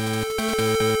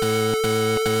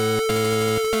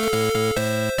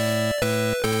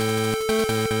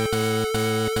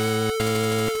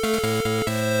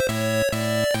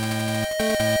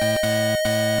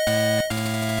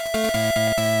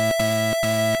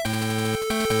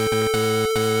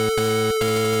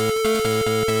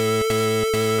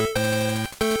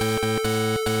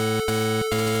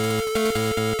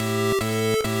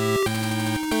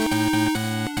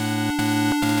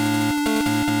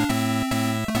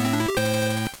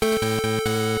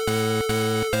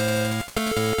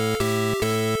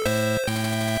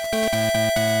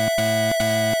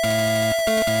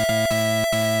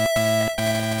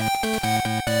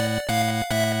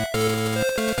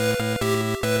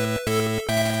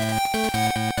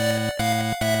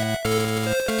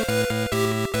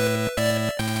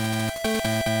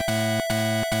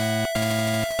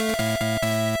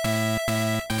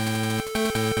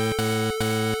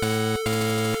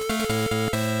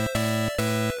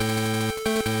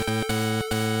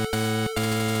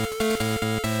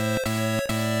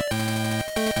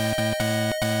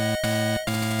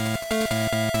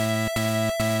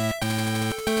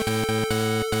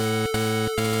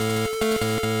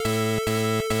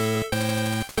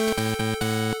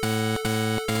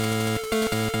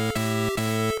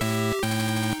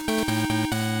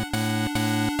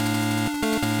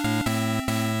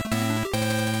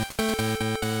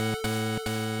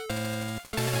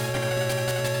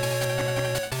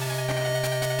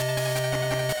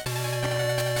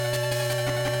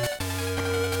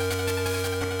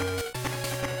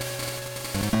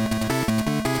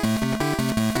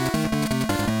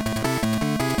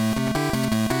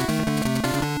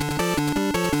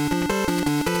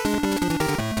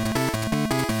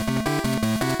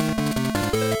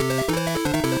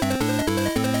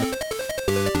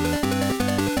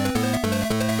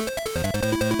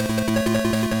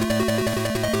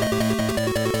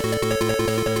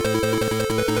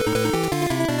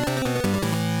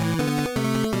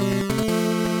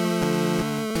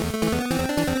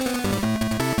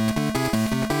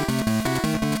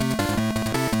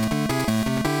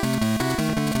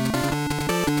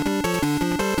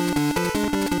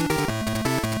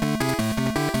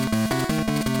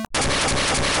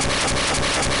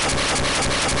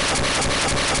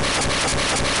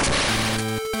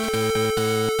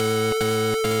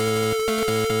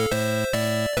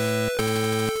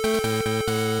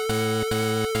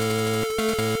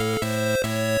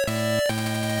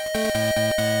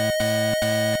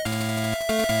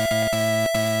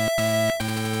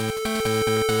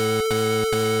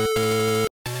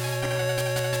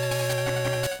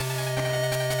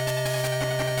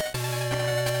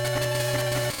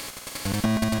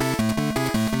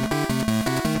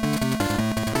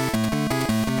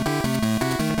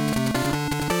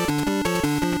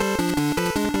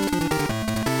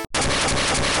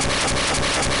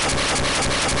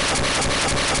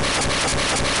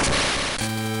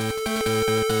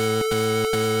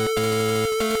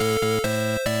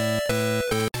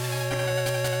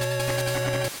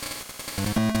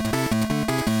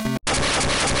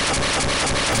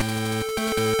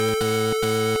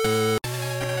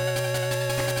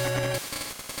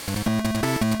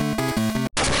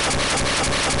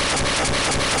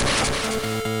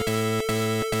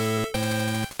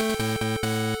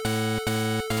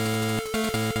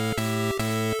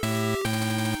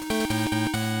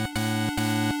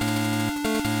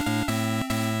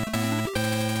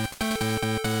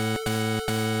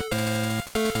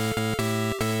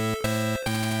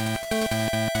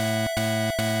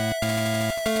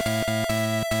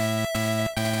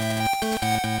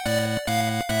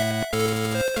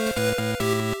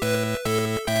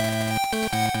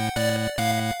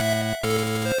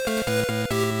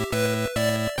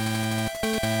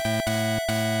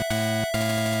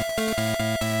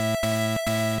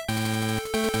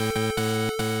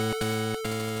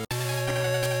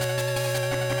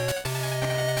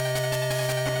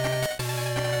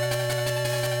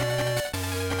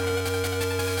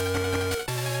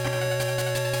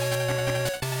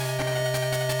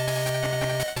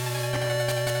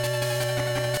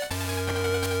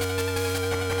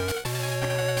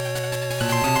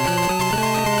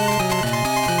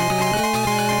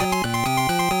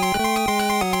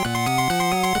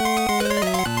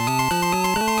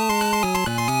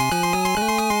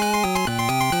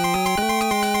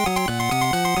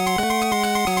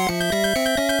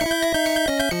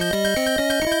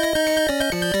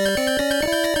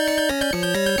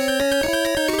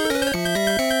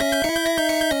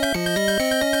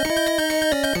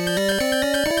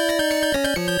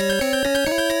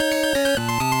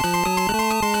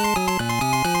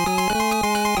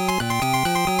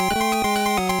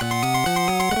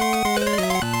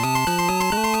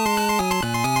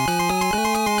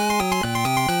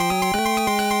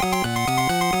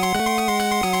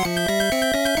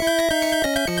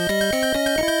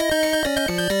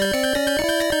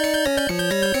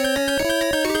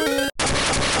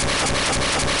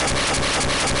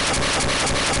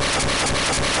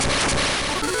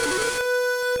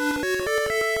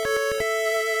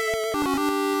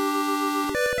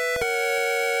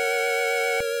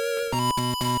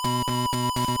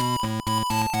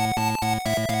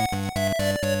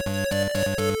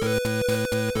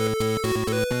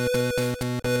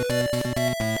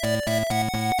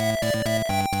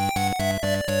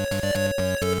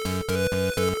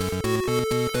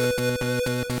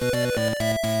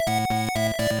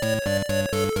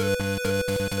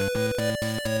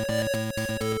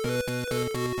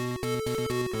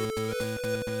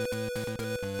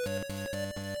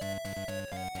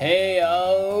 Hey,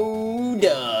 oh,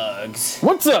 dogs.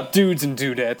 What's up, dudes and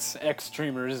dudettes,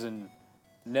 ex-streamers and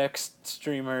next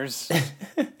streamers?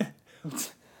 I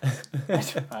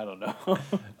don't know. All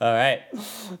right.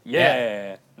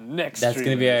 Yeah, next. That's going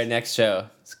to be our streamers. next show.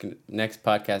 Next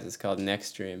podcast is called Next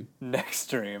Stream. Next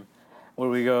stream, where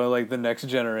we go like the next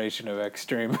generation of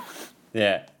extreme.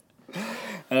 Yeah.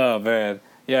 Oh man,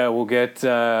 yeah, we'll get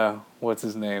what's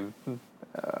his name,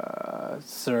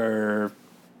 Sir.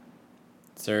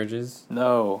 Surges.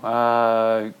 No,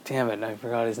 damn it, I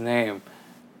forgot his name.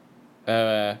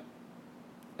 Shit.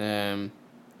 Ian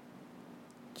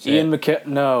McKellen.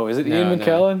 No, is it No, Ian no.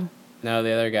 McKellen? No, the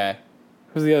other guy.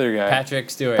 Who's the other guy? Patrick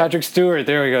Stewart. Patrick Stewart.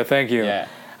 There we go. Thank you. Yeah.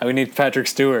 We need Patrick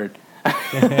Stewart.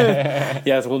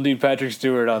 Yes, we'll need Patrick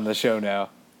Stewart on the show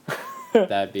now.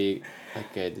 That'd be a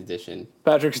good addition.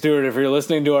 Patrick Stewart, if you're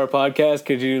listening to our podcast,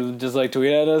 could you just like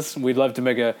tweet at us? We'd love to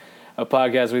make a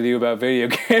podcast with you about video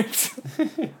games.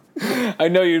 I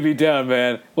know you'd be down,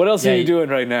 man. What else Yeah, are you doing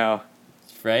right now?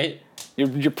 Right?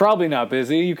 You're probably not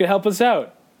busy. You could help us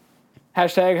out.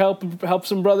 Hashtag help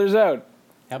some brothers out.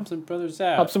 Help some brothers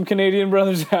out. Help some Canadian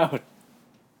brothers out.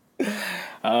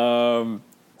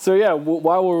 So yeah,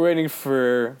 while we're waiting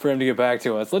for him to get back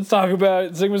to us, let's talk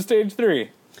about Sigma Stage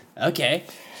 3. Okay.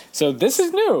 So this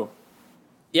is new.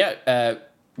 Yeah,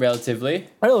 relatively.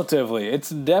 Relatively. It's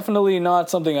definitely not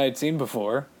something I'd seen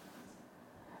before.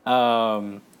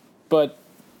 But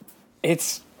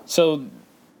it's, so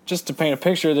just to paint a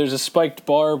picture, there's a spiked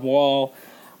barb wall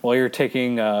while you're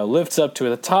taking lifts up to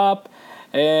the top,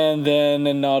 and then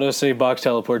an auto-save box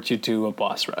teleports you to a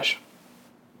boss rush.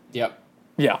 Yep.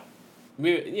 Yeah.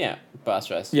 Boss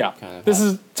rush. Yeah. Kind of.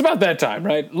 It's about that time,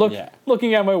 right? Yeah.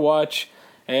 Looking at my watch,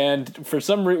 and for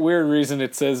some weird reason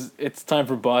it says it's time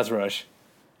for boss rush.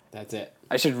 That's it.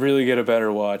 I should really get a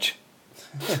better watch.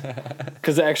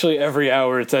 Because actually every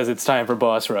hour it says it's time for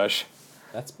boss rush.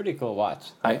 That's a pretty cool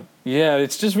watch. Yeah,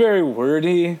 it's just very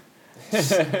wordy.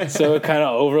 So it kind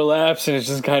of overlaps and it's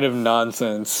just kind of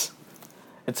nonsense.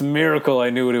 It's a miracle I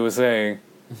knew what it was saying.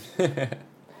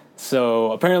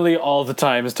 So apparently all the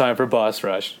time is time for boss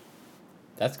rush.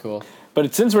 That's cool.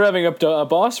 But since we're having up to a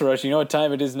boss rush, you know what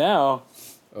time it is now?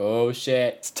 Oh,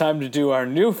 shit. It's time to do our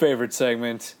new favorite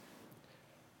segment.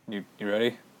 You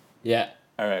ready? Yeah.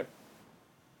 All right.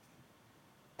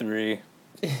 3.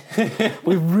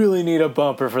 We really need a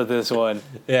bumper for this one.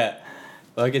 Yeah.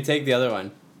 Well, I could take the other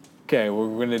one. Okay,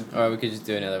 we're gonna. Or we could just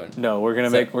do another one. No, we're gonna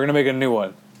make a new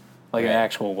one, like an Right.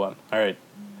 actual one. All right.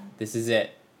 This is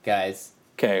it, guys.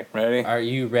 Okay, ready Are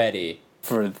you ready?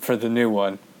 for the new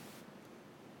one?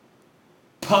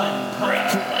 Pun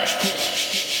rush.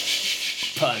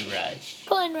 Pun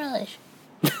rush.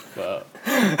 Whoa.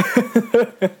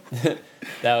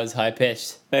 That was high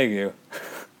pitched. Thank you.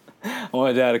 I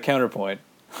wanted to add a counterpoint.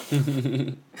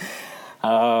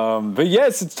 But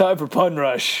yes, it's time for Pun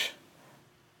Rush,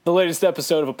 the latest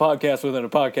episode of a podcast within a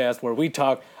podcast where we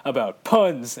talk about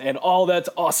puns and all that's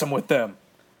awesome with them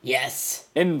Yes.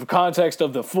 in the context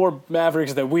of the 4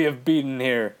 Mavericks that we have beaten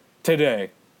here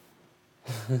today.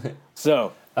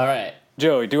 So, All right.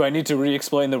 Joey, do I need to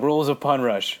re-explain the rules of Pun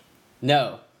Rush?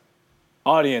 No.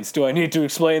 Audience, do I need to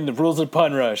explain the rules of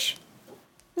Pun Rush?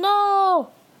 No.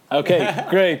 Okay,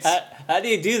 great. How do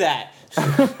you do that?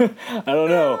 I don't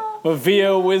know. I'm a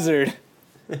VO wizard.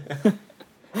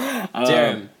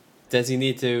 Jerem, does he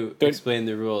need to explain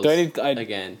the rules do I need-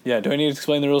 again? Yeah, do I need to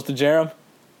explain the rules to Jerem?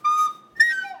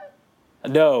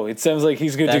 No, it sounds like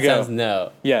he's good to That go. sounds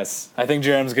no. Yes, I think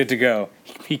Jerem's good to go.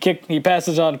 He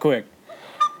passes on quick.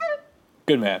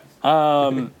 Good man.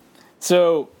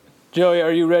 So, Joey,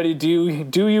 are you ready? Do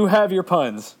you have your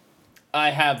puns?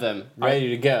 I have them ready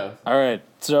to go. All right.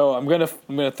 So I'm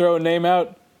gonna throw a name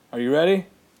out. Are you ready?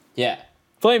 Yeah.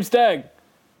 Flame Stag.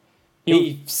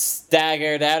 He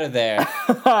staggered out of there.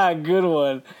 Good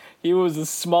one. He was a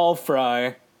small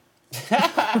fry.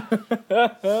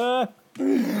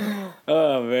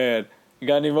 Oh man. You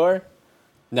got any more?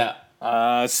 No.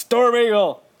 Storm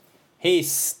Eagle. He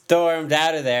stormed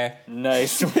out of there.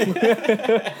 Nice.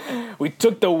 We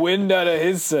took the wind out of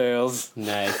his sails.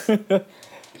 Nice.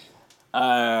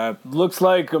 Looks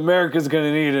like America's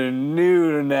gonna need a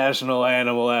new national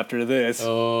animal after this.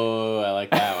 Oh, I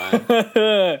like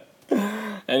that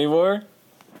one. Any more?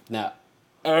 No.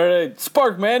 All right,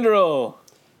 Spark Mandrill.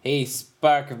 He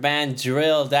Sparkman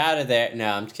drilled out of there.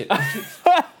 No, I'm just kidding.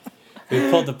 We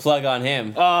pulled the plug on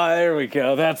him. Ah, there we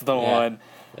go. That's the one.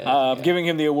 There we go. Giving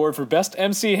him the award for best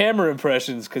MC Hammer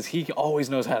impressions because he always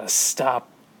knows how to stop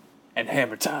and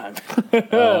hammer time.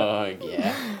 Oh,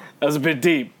 yeah. That was a bit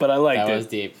deep, but I liked That it. was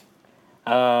deep.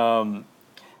 And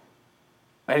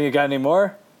you got any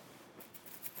more?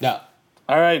 No.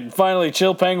 All right, finally,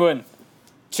 Chill Penguin.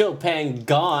 Chill Pang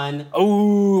gone.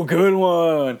 Oh, good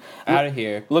one. Out of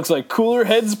here. Looks like cooler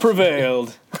heads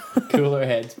prevailed. Cooler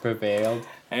heads prevailed.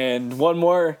 And one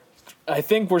more. I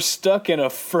think we're stuck in a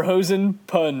frozen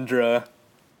tundra.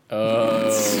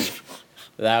 Oh.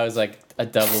 That was like a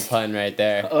double pun right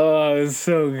there. Oh, it's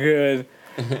so good.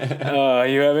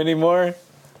 You have any more?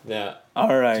 Yeah.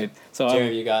 All right. So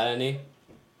Jerry, you got any?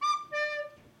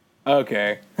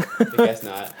 okay. I guess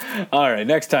not. All right.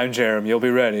 Next time, Jerem, you'll be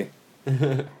ready.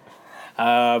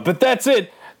 But that's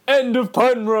it. End of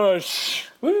Pun Rush.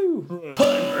 Woo!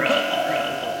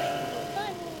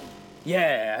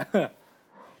 Yeah.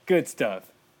 Good stuff.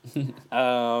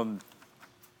 That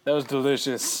was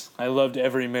delicious. I loved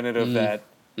every minute of that.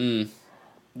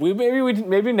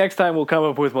 Maybe next time we'll come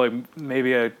up with like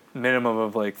maybe a minimum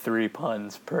of like 3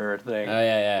 puns per thing. Oh,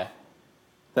 yeah.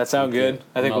 That sound good?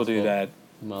 I think we'll do that.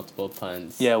 Multiple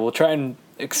puns. Yeah, we'll try and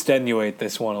extenuate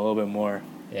this one a little bit more.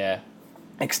 Yeah.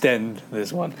 Extend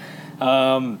this one.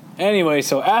 Anyway,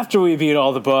 so after we beat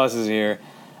all the bosses here,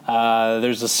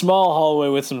 there's a small hallway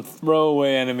with some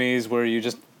throwaway enemies where you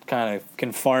just kind of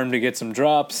can farm to get some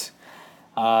drops.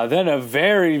 Then a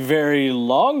very, very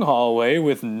long hallway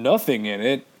with nothing in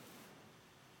it.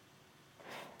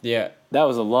 Yeah. That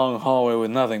was a long hallway with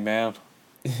nothing, man.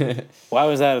 Why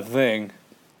was that a thing?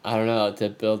 I don't know, to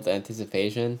build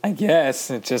anticipation. I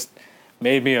guess it just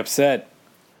made me upset.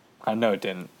 I know it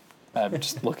didn't. I'm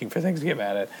just looking for things to get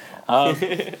mad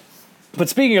at. But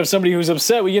speaking of somebody who's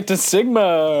upset, we get to Sigma.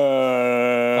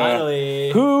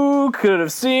 Finally. Who could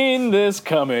have seen this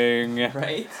coming?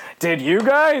 Right? Did you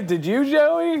guys? Did you,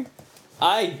 Joey?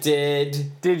 I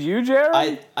did. Did you,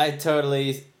 Jeremy? I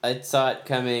saw it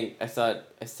coming. I saw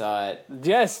it.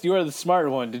 Yes, you are the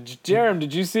smart one. Jerem,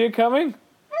 did you see it coming?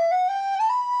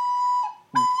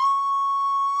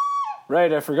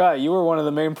 Right, I forgot. You were one of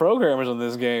the main programmers on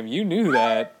this game. You knew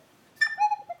that.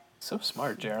 So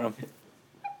smart, Jerem.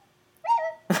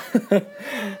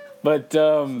 But,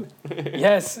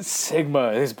 yes,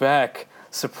 Sigma is back.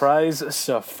 Surprise,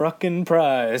 fucking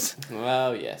prize.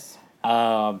 Well, yes.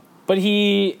 But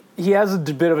he has a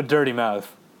bit of a dirty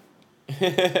mouth.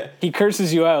 He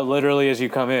curses you out literally as you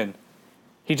come in.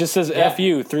 He just says F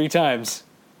you 3 times.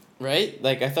 Right?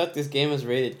 Like, I thought this game was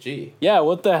rated G. Yeah,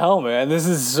 what the hell, man? This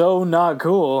is so not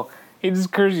cool. He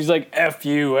just curses. He's like, F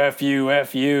you, F you,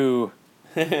 F you.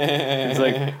 It's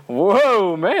like,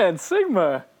 whoa, man,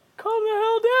 Sigma. Calm the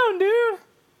hell down, dude.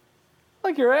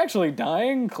 Like you're actually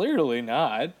dying? Clearly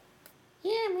not.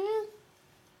 Yeah,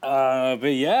 man.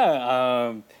 But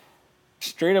yeah,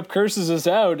 straight up curses us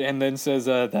out and then says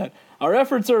that our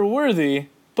efforts are worthy,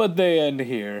 but they end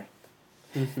here.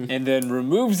 And then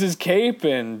removes his cape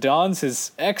and dons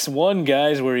his X1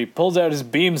 guys where he pulls out his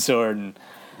beam sword and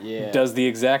does the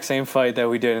exact same fight that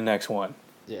we did in X1.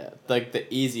 Yeah, like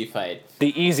the easy fight.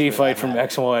 The easy fight from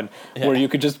X1 where you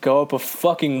could just go up a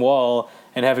fucking wall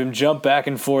and have him jump back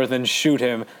and forth and shoot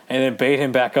him and then bait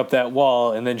him back up that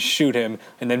wall and then shoot him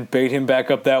and then bait him back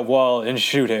up that wall and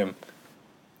shoot him.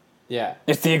 Yeah.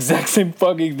 It's the exact same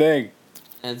fucking thing.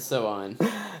 And so on.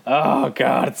 Oh,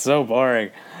 God, it's so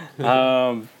boring.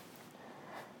 But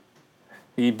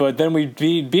then we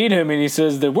beat him, and he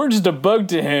says that we're just a bug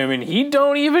to him, and he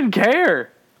don't even care.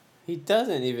 He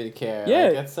doesn't even care. Yeah.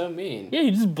 Like, that's so mean. Yeah,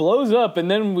 he just blows up, and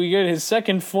then we get his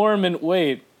second form, and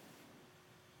wait.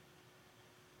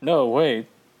 No, wait.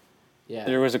 Yeah.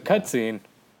 There was a cutscene.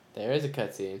 There is a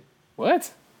cutscene.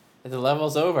 What? The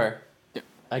level's over.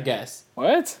 I guess.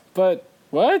 What? But,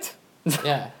 what?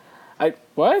 Yeah.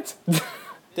 What?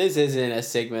 This isn't a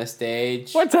Sigma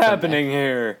stage. What's happening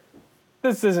here?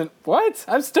 This isn't... What?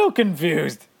 I'm still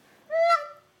confused.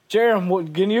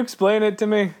 Jerem, can you explain it to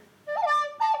me?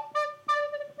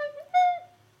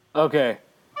 Okay.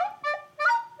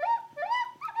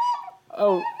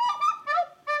 Oh.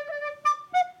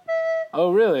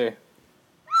 Oh, really?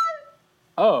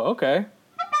 Oh, okay.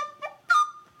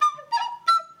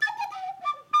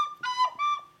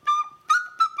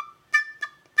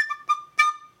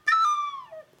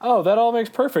 Oh, that all makes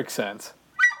perfect sense.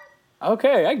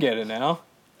 Okay, I get it now.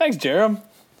 Thanks, Jerem.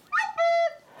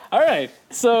 All right,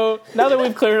 so now that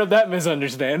we've cleared up that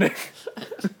misunderstanding,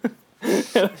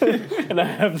 and I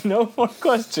have no more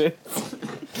questions.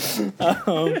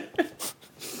 Oh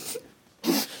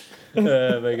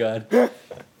my god.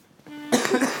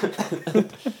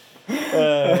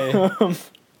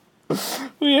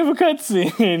 We have a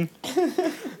cutscene.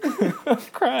 I'm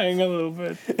crying a little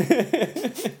bit.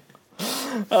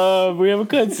 We have a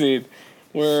cutscene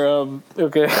where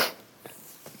okay.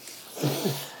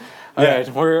 All right,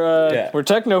 where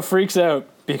Techno freaks out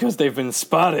because they've been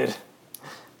spotted.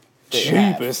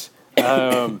 Jeepus.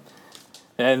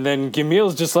 And then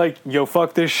Gamil's just like, yo,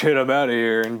 fuck this shit, I'm out of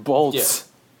here, and bolts.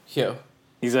 Yo.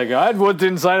 He's like, I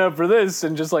didn't sign up for this,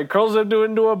 and just like curls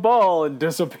into a ball and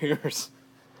disappears.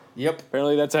 Yep.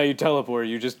 Apparently that's how you teleport.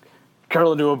 You just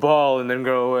curl into a ball and then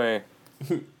go away.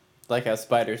 Like how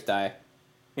spiders die.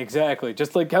 Exactly.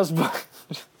 Just like how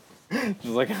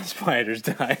spiders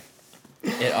die.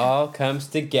 It all comes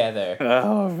together.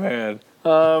 Oh, man.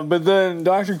 But then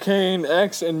Dr. Kane,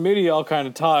 X, and Mitty all kind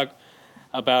of talk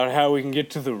about how we can get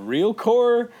to the real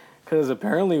core, because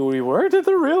apparently we weren't at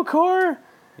the real core.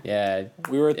 Yeah.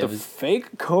 We were at the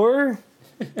fake core.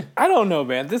 I don't know,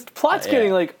 man. This plot's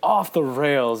getting, like, off the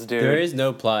rails, dude. There is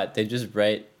no plot. They just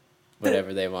write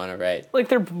whatever they want to write. Like,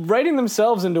 they're writing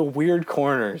themselves into weird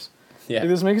corners. Yeah. Like,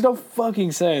 this makes no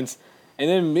fucking sense. And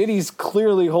then Mitty's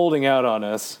clearly holding out on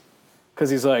us. Because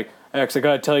he's like, X, I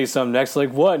gotta tell you something. X,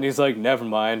 like, what? And he's like, never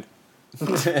mind.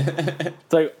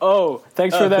 It's like, oh,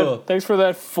 thanks for that. Cool. Thanks for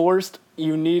that forced,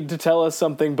 you need to tell us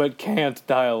something but can't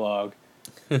dialogue.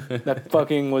 That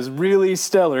fucking was really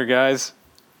stellar, guys.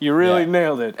 You really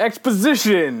nailed it.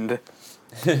 Expositioned.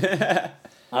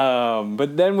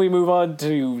 But then we move on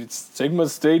to Sigma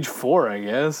Stage 4, I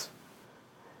guess.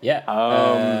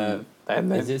 Yeah.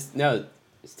 And then, Is this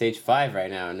stage 5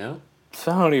 right now? No.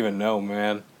 I don't even know,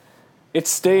 man. It's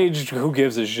staged. Who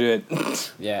gives a shit?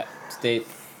 Yeah.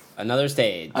 Another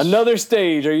stage. Another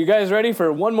stage. Are you guys ready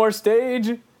for one more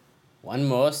stage? One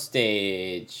more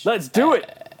stage. Let's do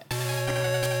it.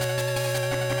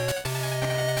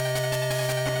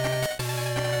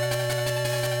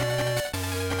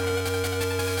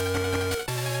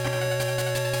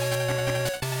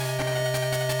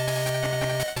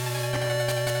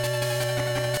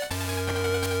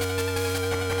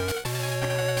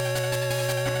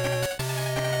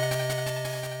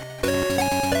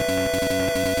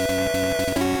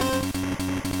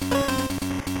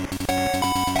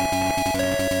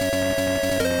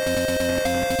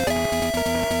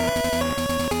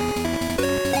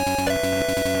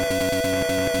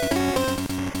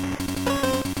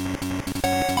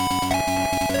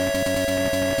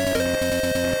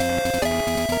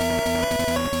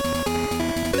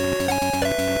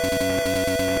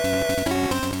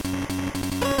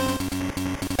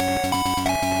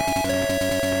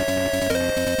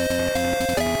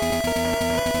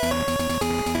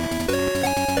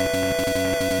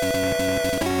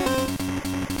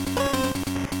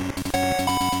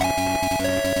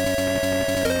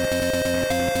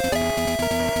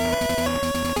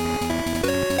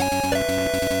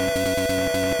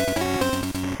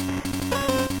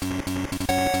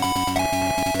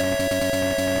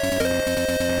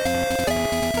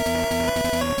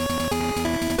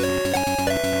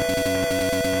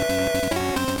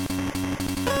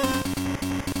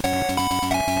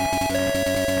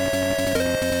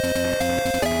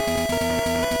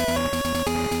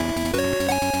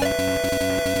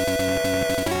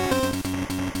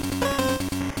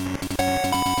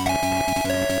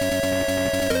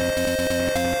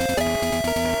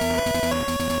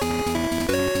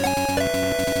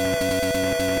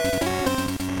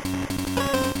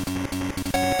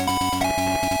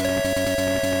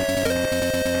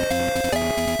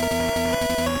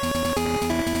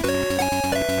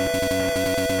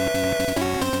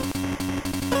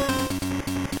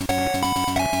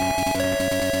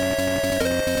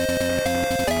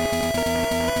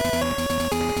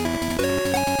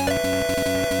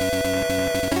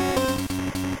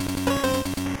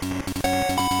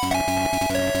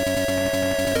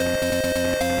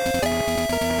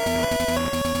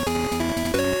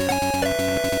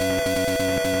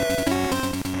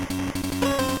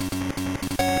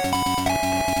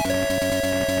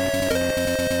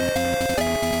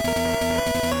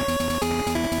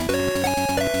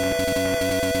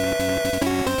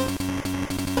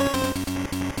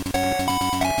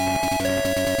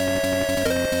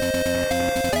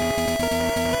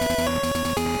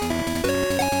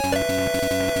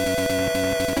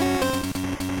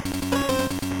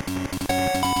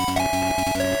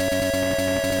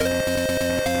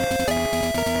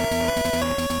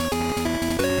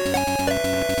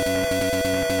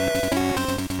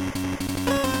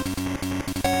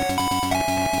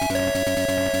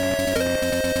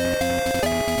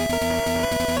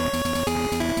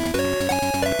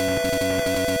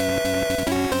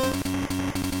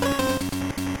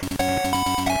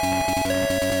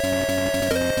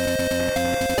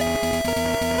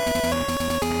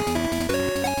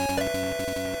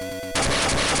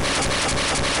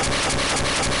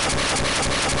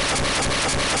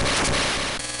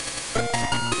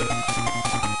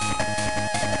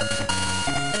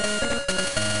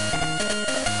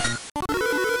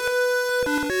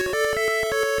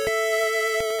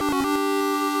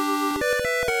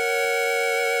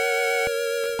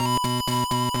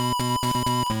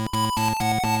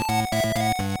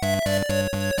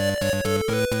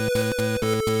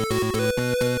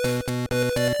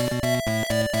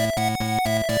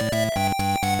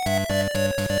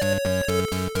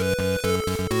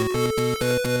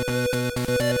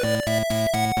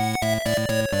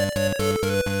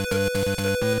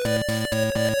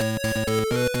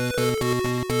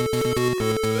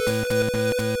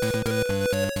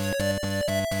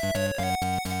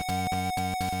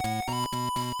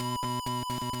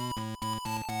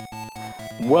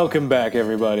 Welcome back,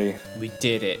 everybody. We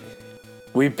did it.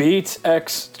 We beat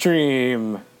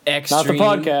Extreme. Not the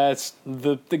podcast,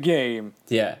 the game.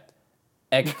 Yeah.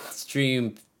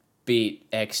 Extreme beat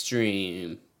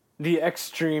Extreme. The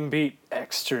Extreme beat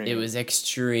Extreme. It was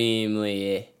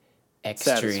extremely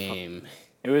extreme.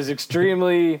 It was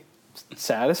extremely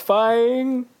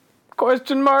satisfying?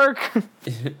 Question mark.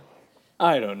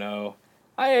 I don't know.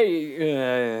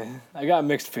 I got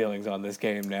mixed feelings on this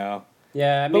game now.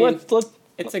 Yeah, I But mean, let's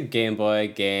it's a Game Boy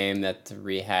game that's a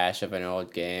rehash of an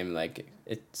old game. Like,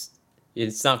 it's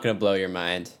not gonna blow your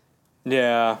mind.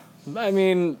 yeah. I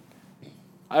mean,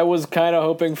 I was kind of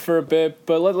hoping for a bit,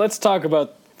 but let's talk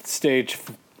about stage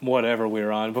whatever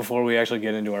we're on before we actually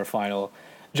get into our final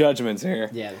judgments here.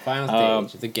 Yeah, the final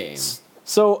stage of the game.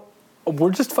 So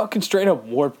we're just fucking straight up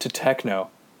warped to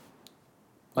techno.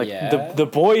 Like Yeah. the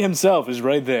boy himself is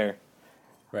right there.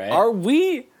 Right? Are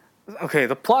we okay?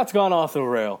 The plot's gone off the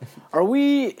rail. Are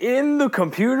we in the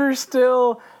computer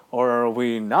still, or are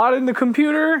we not in the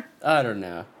computer? I don't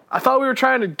know. I thought we were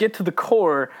trying to get to the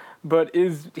core, but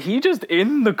is he just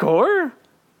in the core?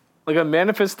 Like a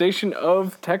manifestation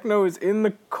of techno is in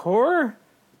the core?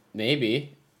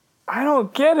 Maybe. I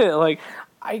don't get it. Like,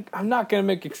 I'm not gonna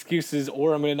make excuses,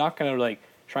 or I'm not gonna like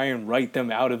try and write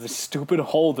them out of the stupid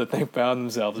hole that they found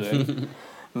themselves in.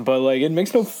 But like, it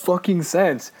makes no fucking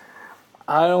sense.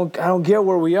 I don't get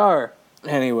where we are.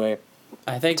 Anyway,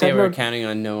 I think Techno- they were counting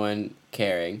on no one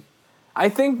caring. I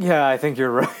think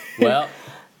you're right. Well,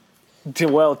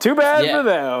 Too bad yeah, for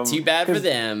them. too bad for 'Cause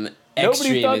them. nobody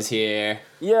Extreme thought- is here.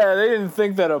 Yeah, they didn't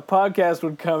think that a podcast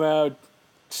would come out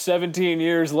 17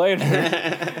 years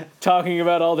later talking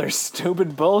about all their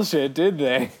stupid bullshit, did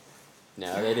they?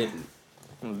 No, they didn't.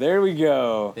 There we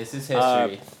go. This is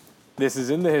history. This is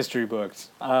in the history books.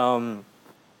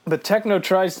 But Techno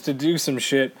tries to do some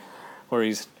shit where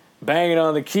he's banging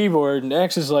on the keyboard, and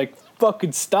X is like,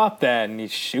 fucking stop that, and he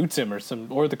shoots him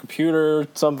or the computer or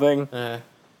something.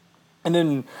 And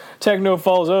then Techno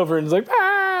falls over and is like,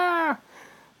 ah!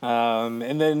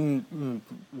 And then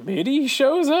MIDI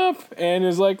shows up and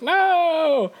is like,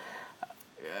 no!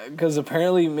 Because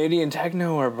apparently MIDI and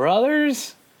Techno are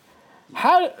brothers?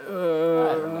 How?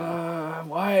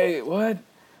 Why? What?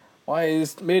 Why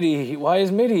is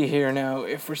MIDI here now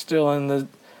if we're still in the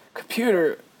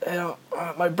computer?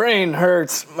 My brain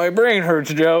hurts. My brain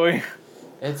hurts, Joey.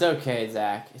 It's okay,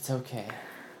 Zach. It's okay.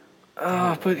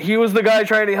 But he was the guy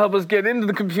trying to help us get into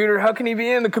the computer. How can he be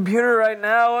in the computer right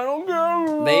now? I don't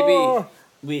know.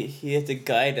 Maybe he had to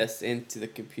guide us into the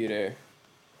computer.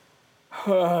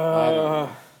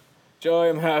 Joey,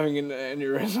 I'm having an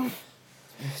aneurysm.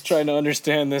 Trying to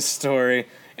understand this story,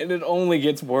 and it only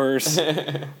gets worse.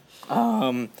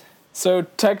 So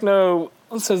Techno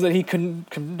says that he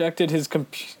connected his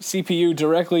CPU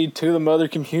directly to the mother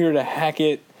computer to hack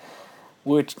it,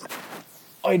 which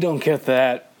I don't get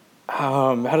that.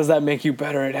 How does that make you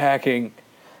better at hacking?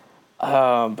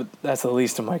 But that's the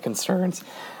least of my concerns.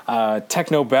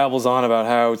 Techno babbles on about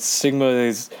how Sigma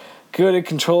is good at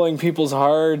controlling people's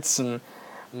hearts, and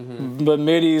but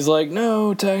MIDI's like,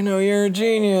 no, Techno, you're a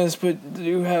genius, but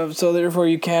so therefore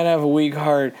you can't have a weak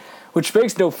heart, which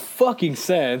makes no fucking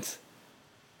sense.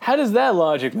 How does that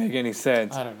logic make any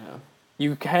sense? I don't know.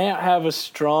 You can't have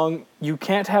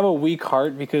a weak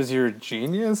heart because you're a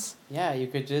genius? Yeah, you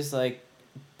could just like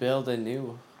build a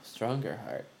new, stronger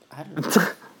heart. I don't know.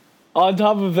 On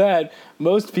top of that,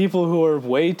 most people who are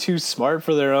way too smart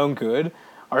for their own good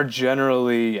are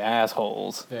generally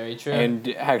assholes. Very true. And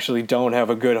actually don't have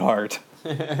a good heart.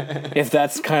 If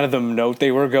that's kind of the note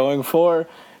they were going for.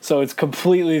 So it's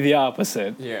completely the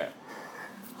opposite. Yeah.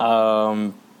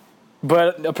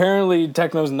 But apparently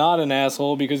Techno's not an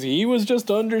asshole because he was just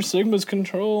under Sigma's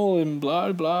control and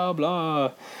blah, blah,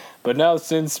 blah. But now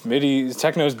since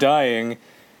Techno's dying,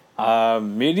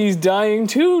 MIDI's dying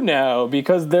too now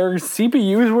because their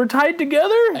CPUs were tied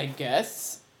together? I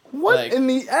guess. What Like, in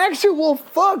the actual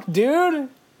fuck, dude?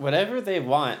 whatever they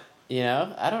want, you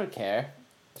know? I don't care.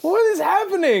 What is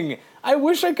happening? I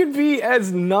wish I could be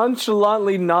as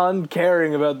nonchalantly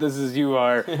non-caring about this as you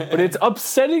are, but it's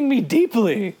upsetting me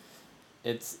deeply.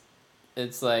 It's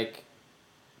like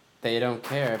they don't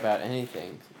care about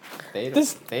anything. They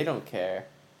don't care.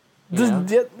 You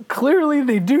know? Clearly,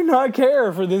 they do not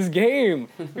care for this game.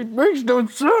 It makes no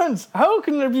sense. How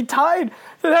can they be tied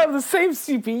that have the same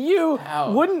CPU?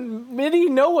 How? Wouldn't MIDI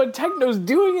know what Techno's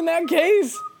doing in that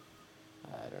case?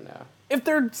 I don't know. If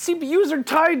their CPUs are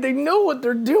tied, they know what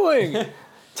they're doing.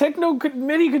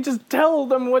 MIDI could just tell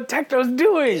them what Techno's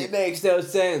doing. makes no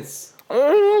sense.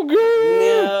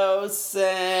 Okay. No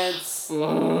sense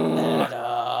at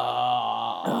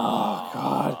all. Oh,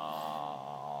 God.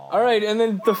 All right, and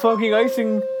then the fucking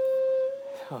icing.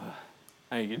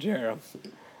 Thank you, Jerem.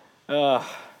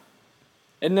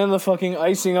 And then the fucking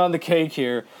icing on the cake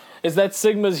here is that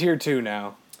Sigma's here too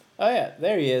now. Oh yeah,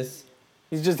 there he is.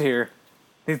 He's just here.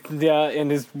 In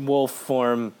his wolf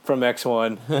form from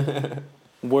X1,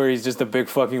 where he's just a big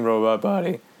fucking robot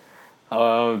body.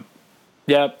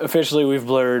 Yeah, officially we've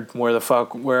blurred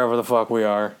wherever the fuck we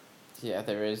are. Yeah,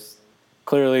 there's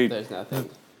nothing.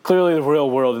 Clearly the real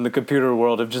world and the computer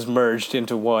world have just merged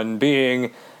into one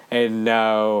being, and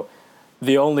now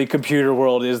the only computer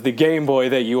world is the Game Boy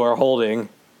that you are holding.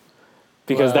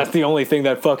 Because that's the only thing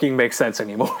that fucking makes sense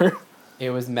anymore.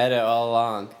 It was meta all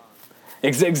along.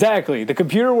 Exactly. The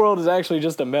computer world is actually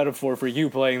just a metaphor for you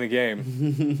playing the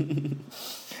game.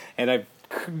 And I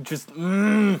just...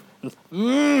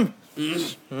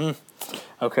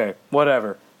 Okay,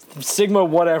 whatever. Sigma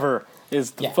whatever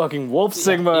is the fucking Wolf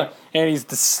Sigma, and he's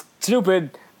the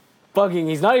stupid fucking...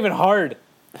 He's not even hard.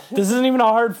 This isn't even a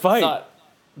hard fight. It's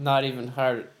not even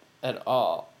hard at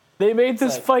all. They made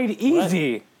this fight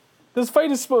easy. What? This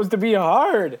fight is supposed to be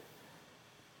hard.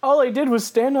 All I did was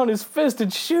stand on his fist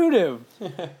and shoot him.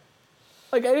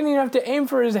 Like, I didn't even have to aim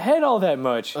for his head all that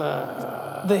much.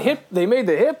 They made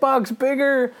the hitbox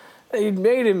bigger. They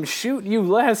made him shoot you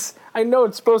less. I know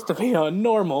it's supposed to be on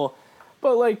normal,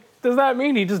 but, like, does that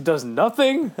mean he just does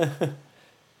nothing?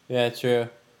 Yeah, true.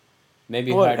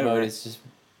 Maybe hard mode is just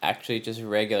actually just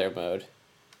regular mode.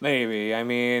 Maybe. I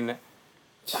mean,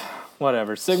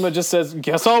 whatever. Sigma just says,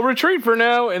 guess I'll retreat for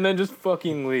now, and then just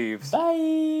fucking leaves.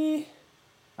 Bye!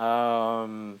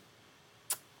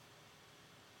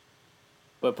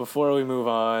 But before we move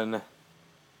on,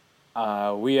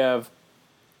 we have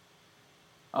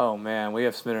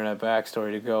Spinnernet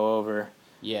backstory to go over.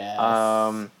 Yes.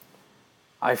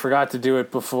 I forgot to do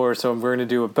it before, so we're going to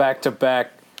do a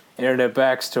back-to-back internet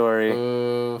backstory.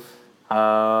 Oof.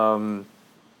 I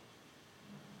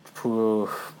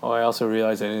also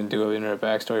realized I didn't do an internet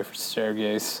backstory for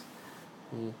Sergey's.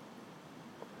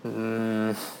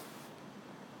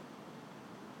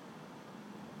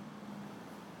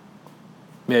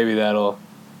 Maybe that'll...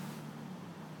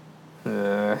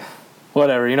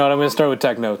 whatever, you know what, I'm going to start with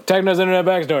Techno. Techno's internet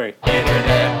backstory.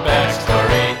 Internet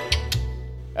backstory.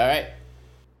 Alright.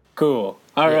 Cool.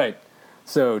 Alright.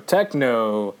 So,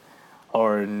 Techno,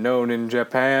 or known in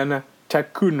Japan,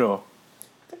 Tekuno,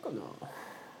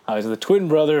 is the twin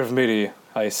brother of Midi,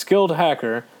 a skilled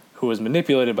hacker who was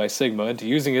manipulated by Sigma into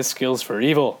using his skills for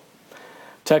evil.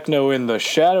 Techno in the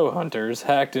Shadow Hunters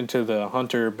hacked into the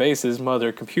Hunter base's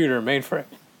mother computer mainframe,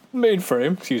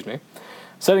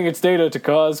 setting its data to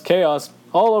cause chaos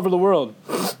all over the world.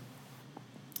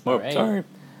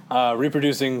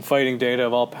 Reproducing fighting data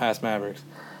of all past Mavericks.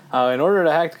 In order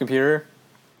to hack the computer,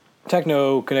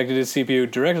 Techno connected his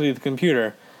CPU directly to the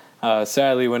computer.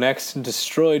 Sadly, when X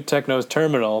destroyed Techno's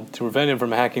terminal to prevent him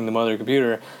from hacking the mother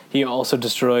computer, he also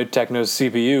destroyed Techno's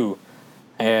CPU.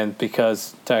 And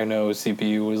because Techno's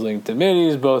CPU was linked to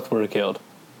Midi's, both were killed.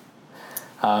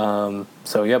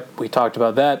 We talked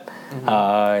about that. Mm-hmm.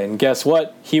 And guess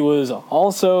what? He was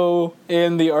also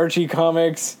in the Archie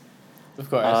comics. Of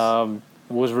course.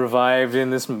 Was revived in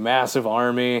this massive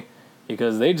army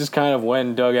because they just kind of went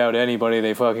and dug out anybody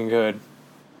they fucking could.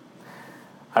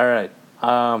 All right.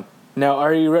 Now,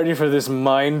 are you ready for this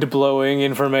mind-blowing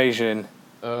information?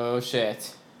 Oh,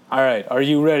 shit. All right, are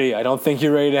you ready? I don't think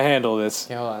you're ready to handle this.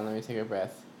 Okay, hold on. Let me take a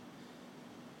breath.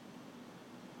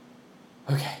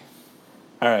 Okay.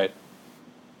 All right.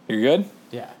 You good?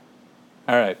 Yeah.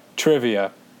 All right.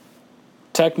 Trivia.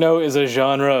 Techno is a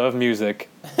genre of music.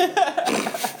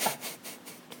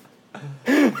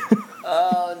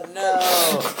 Oh,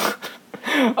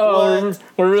 no.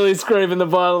 We're really scraping the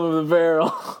bottom of the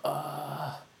barrel.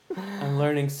 I'm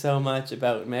learning so much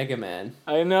about Mega Man.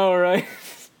 I know, right?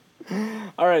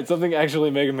 All right, something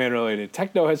actually Mega Man related.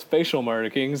 Techno has facial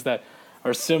markings that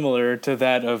are similar to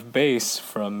that of Bass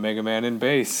from Mega Man and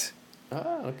Bass.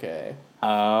 Oh, okay.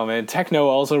 And Techno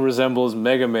also resembles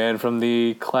Mega Man from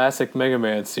the classic Mega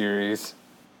Man series.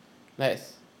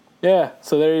 Nice. Yeah,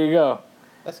 so there you go.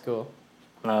 That's cool.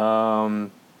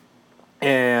 And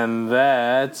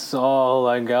that's all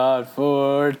I got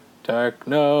for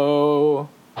Techno.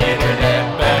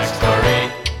 Internet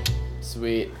backstory.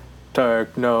 Sweet.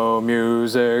 Techno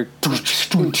music.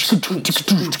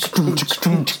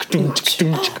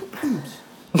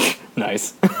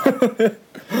 Nice. That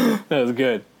was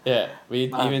good. Yeah, we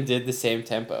even did the same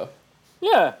tempo.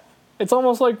 Yeah, it's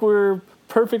almost like we're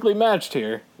perfectly matched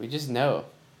here. We just know.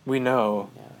 We know.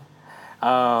 Yeah.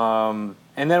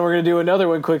 And then we're going to do another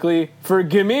one quickly for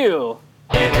Gamil.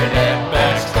 Internet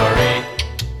backstory.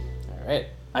 All right.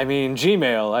 I mean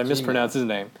Gmail. I mispronounced his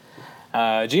name.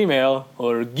 Gmail,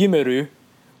 or Gimeru,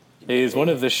 is one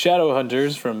of the shadow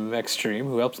hunters from Extreme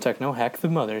who helps Techno hack the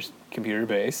mother's computer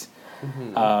base.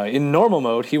 In normal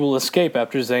mode, he will escape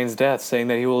after Zane's death, saying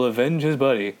that he will avenge his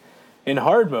buddy. In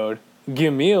hard mode,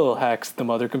 Gimil hacks the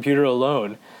mother computer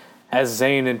alone, as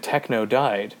Zane and Techno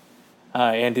died,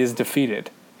 and is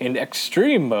defeated. In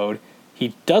extreme mode,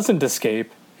 he doesn't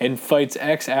escape and fights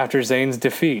X after Zane's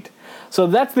defeat. So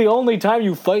that's the only time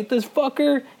you fight this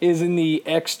fucker, is in the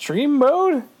extreme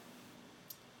mode?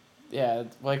 Yeah,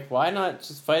 like, why not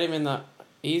just fight him in the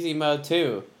easy mode,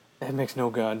 too? That makes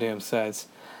no goddamn sense.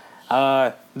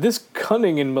 This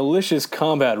cunning and malicious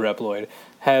combat Reploid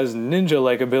has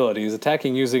ninja-like abilities,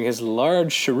 attacking using his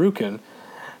large shuriken,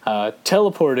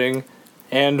 teleporting,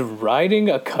 and riding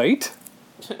a kite?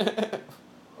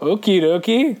 Okie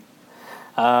dokie.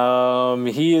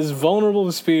 He is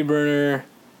vulnerable to Speedburner,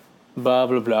 blah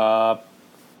blah blah.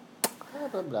 Blah,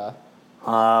 blah, blah.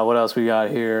 What else we got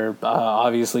here?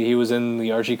 Obviously, he was in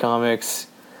the Archie comics.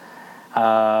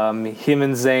 Him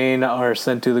and Zane are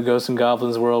sent to the Ghosts and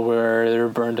Goblins world where they're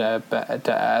burned to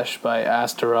ash by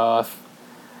Astaroth.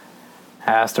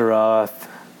 Astaroth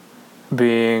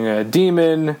being a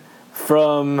demon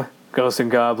from Ghosts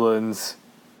and Goblins,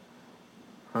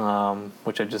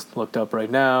 which I just looked up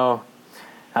right now.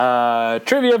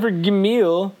 Trivia for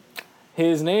Gimil.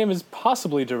 His name is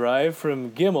possibly derived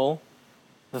from Gimel,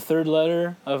 the third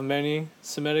letter of many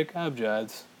Semitic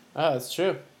abjads. Oh, that's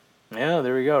true. Yeah,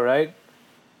 there we go, right?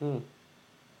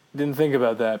 Didn't think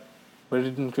about that, but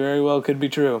it very well could be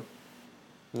true.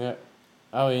 Yeah.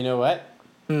 Oh, you know what?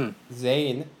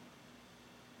 Zane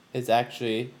is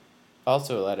actually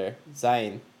also a letter.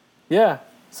 Zayn. Yeah,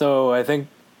 so I think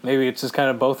maybe it's just kind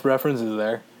of both references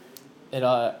there.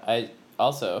 I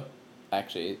also,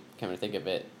 actually, come to think of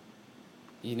it,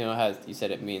 you know how you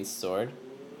said it means sword?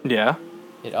 Yeah.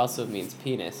 It also means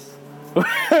penis.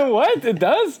 What? It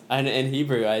does? And in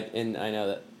Hebrew, I know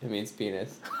that it means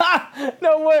penis.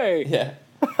 No way. Yeah.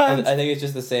 And I think it's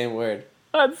just the same word.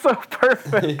 That's so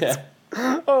perfect. Yeah.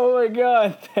 Oh my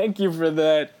god, thank you for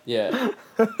that. Yeah.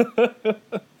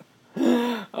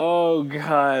 Oh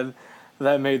god,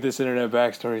 that made this internet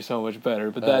backstory so much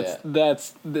better. But that's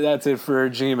it for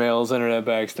Gmail's internet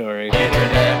backstory.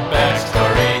 Internet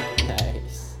backstory.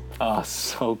 Nice. Oh,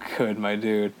 so good, my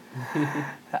dude.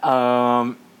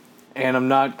 And I'm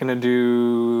gonna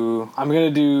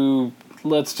do.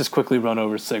 Let's just quickly run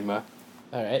over Sigma.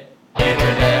 All right.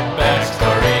 Internet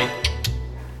backstory.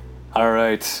 All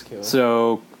right. Cool.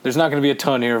 So there's not going to be a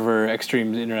ton here for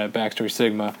Extreme Internet Backstory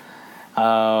Sigma,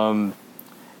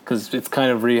 because it's kind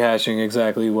of rehashing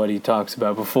exactly what he talks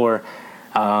about before.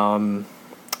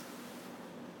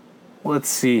 Let's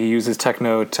see. He uses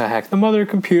Techno to hack the mother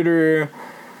computer.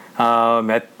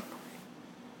 Sigma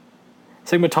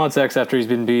taunts X after he's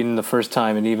been beaten the first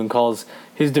time, and even calls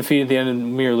his defeat at the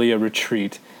end merely a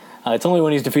retreat. It's only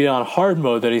when he's defeated on hard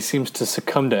mode that he seems to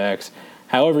succumb to X.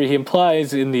 However, he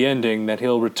implies in the ending that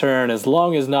he'll return as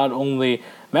long as not only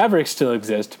Maverick still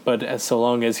exists, but so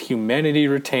long as humanity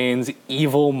retains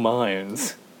evil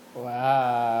minds.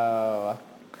 Wow.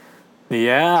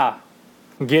 Yeah.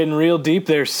 Getting real deep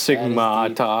there, Sigma.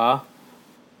 deep.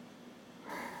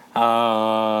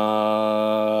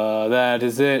 That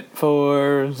is it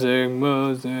for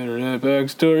Sigma's Internet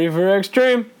Backstory for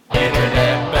Extreme.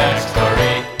 Internet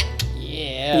backstory.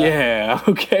 Yeah. Yeah,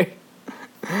 okay.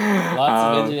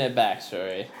 Lots of internet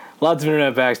backstory. Lots of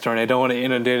internet backstory, and I don't want to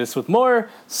inundate us with more,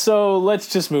 so let's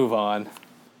just move on.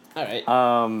 All right.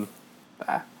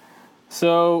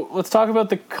 So let's talk about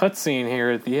the cutscene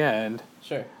here at the end.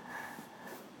 Sure.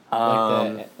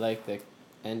 Like the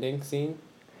ending scene.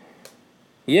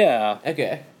 Yeah.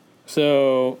 Okay.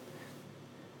 So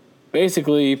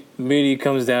basically, Midi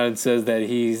comes down and says that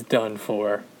he's done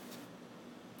for.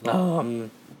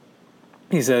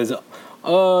 He says,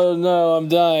 "Oh no, I'm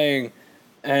dying,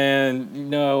 and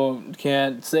no,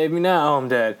 can't save me now. I'm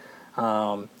dead."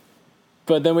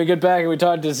 But then we get back and we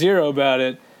talk to Zero about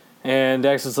it, and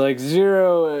X is like,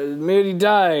 "Zero, Midi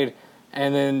died,"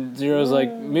 and then Zero's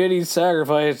like, "Midi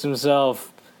sacrificed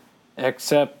himself,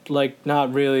 except like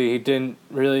not really. He didn't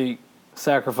really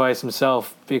sacrifice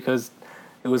himself because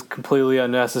it was completely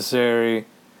unnecessary."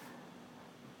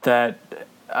 That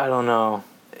I don't know.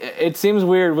 It seems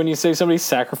weird when you say somebody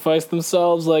sacrificed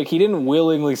themselves. Like, he didn't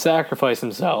willingly sacrifice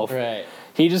himself. Right.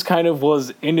 He just kind of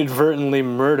was inadvertently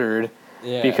murdered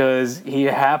because he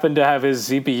happened to have his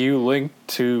CPU linked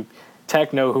to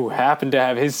Techno, who happened to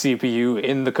have his CPU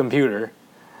in the computer.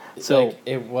 So like,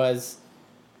 it was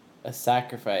a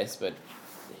sacrifice, but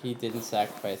he didn't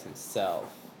sacrifice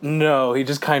himself. no, he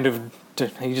just kind of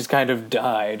he just kind of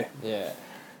died. Yeah.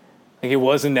 Like, it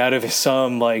wasn't out of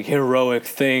some, like, heroic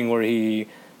thing where he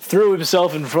threw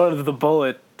himself in front of the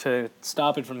bullet to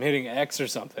stop it from hitting X or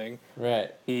something.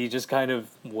 Right. He just kind of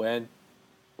went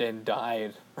and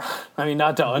died. I mean,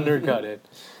 not to undercut it,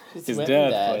 his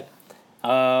death,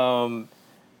 but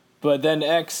then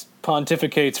X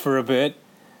pontificates for a bit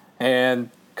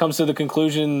and comes to the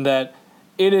conclusion that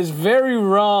it is very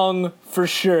wrong for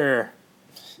sure.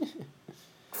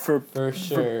 For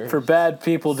sure. For bad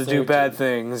people to do bad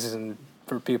things and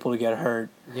for people to get hurt.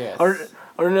 Yes. Or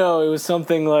no, it was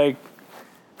something like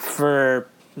for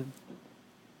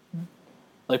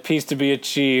like peace to be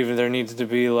achieved, there needs to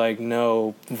be like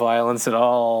no violence at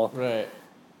all. Right.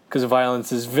 Because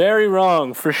violence is very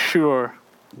wrong for sure.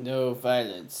 No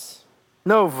violence.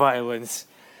 No violence.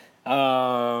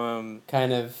 Kind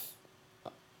of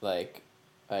like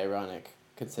ironic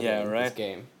considering this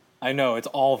game. I know, it's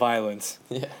all violence.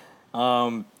 Yeah.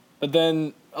 But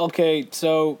then, okay,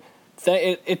 so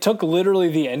it took literally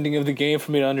the ending of the game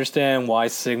for me to understand why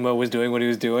Sigma was doing what he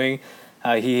was doing.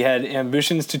 He had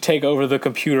ambitions to take over the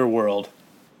computer world,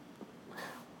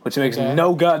 which makes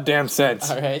no goddamn sense.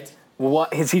 All right.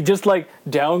 What is he just like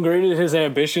downgraded his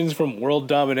ambitions from world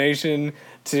domination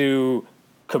to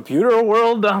computer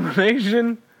world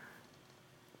domination?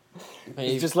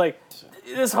 He's just like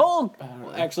this whole.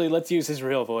 Actually, let's use his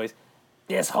real voice.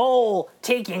 This whole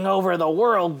taking over the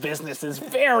world business is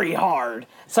very hard,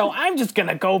 so I'm just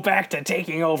gonna go back to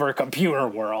taking over computer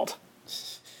world.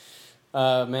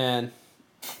 Man.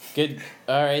 Good.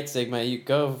 All right, Sigma, you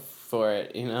go for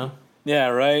it, you know? Yeah,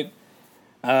 right?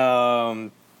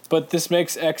 But this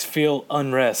makes X feel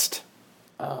unrest.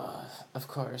 Of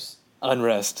course.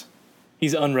 Unrest.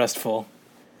 He's unrestful.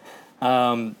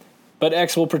 But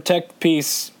X will protect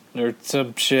peace or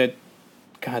some shit.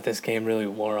 God, this game really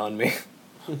wore on me.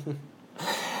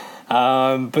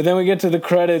 But then we get to the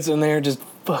credits and they're just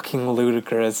fucking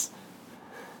ludicrous.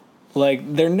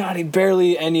 Like, they're not,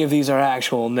 barely any of these are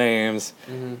actual names.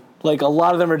 Mm-hmm. Like, a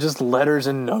lot of them are just letters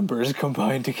and numbers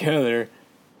combined together.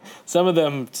 Some of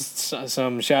them,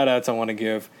 some shout-outs I want to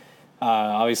give.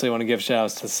 Obviously, I want to give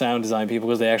shout-outs to sound design people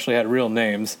because they actually had real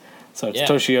names. So it's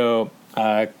Toshio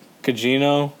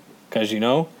Kajino,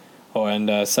 and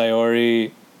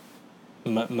Sayori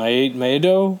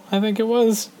Maedo, I think it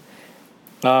was.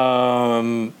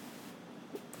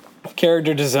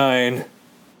 Character design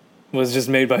was just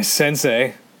made by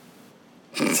Sensei.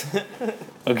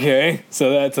 Okay,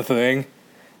 so that's a thing.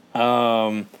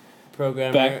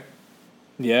 Programmer.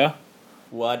 Yeah.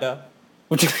 Wada.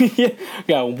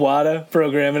 Got Wada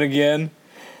programming again.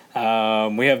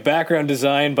 We have background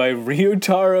design by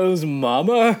Ryutaro's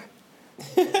mama.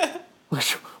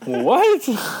 What?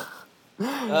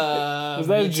 Was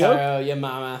that a joke? Your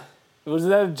mama. Was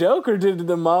that a joke, or did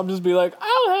the mom just be like,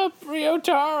 "I'll help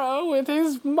Ryotaro with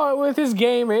his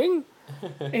gaming.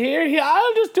 Here,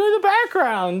 I'll just do the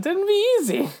background. It'll be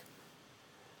easy."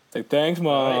 It's like, thanks,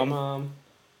 Mom. All right, Mom.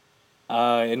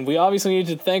 And we obviously need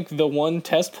to thank the one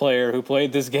test player who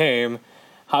played this game,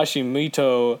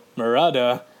 Hashimoto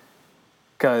Murata,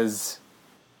 because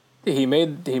he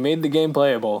made the game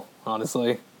playable,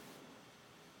 honestly.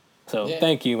 So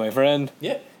thank you, my friend.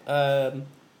 Yeah,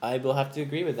 I will have to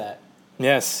agree with that.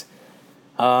 Yes.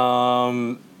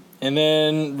 And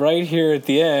then right here at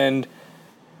the end,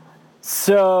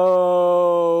 so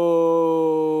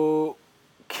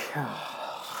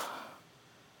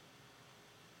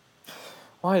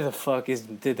why the fuck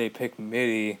did they pick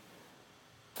MIDI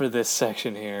for this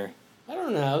section here? I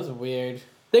don't know, that was weird.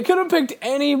 They could have picked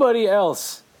anybody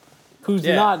else who's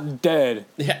not dead.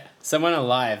 Yeah, someone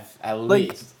alive, at like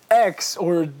least. X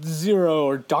or Zero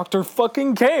or Dr.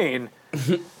 fucking Kane.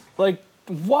 Like,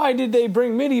 why did they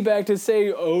bring MIDI back to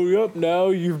say, oh, yep, now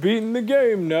you've beaten the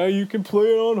game, now you can play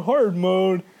it on hard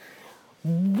mode?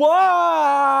 Why?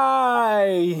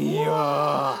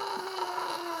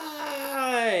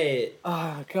 Right.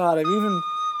 Oh, God, I'm even...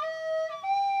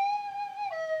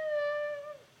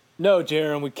 No,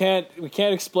 Jerem, we can't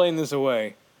explain this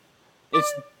away.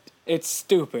 It's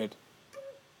stupid.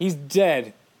 He's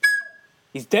dead.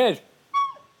 He's dead.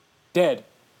 Dead.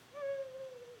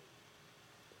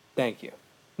 Thank you.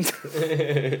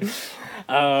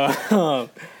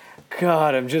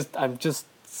 God, I'm just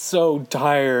so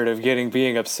tired of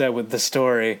being upset with the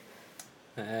story.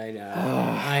 I know.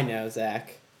 I know,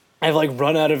 Zach. I've like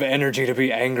run out of energy to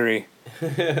be angry.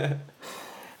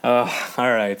 All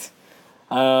right.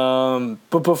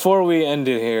 But before we end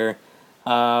it here,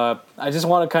 I just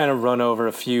want to kind of run over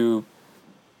a few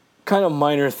kind of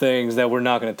minor things that we're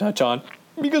not going to touch on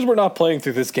because we're not playing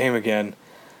through this game again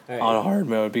on hard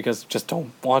mode because just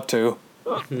don't want to.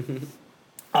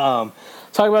 Talk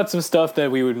about some stuff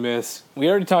that we would miss. We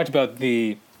already talked about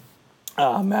the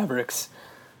Mavericks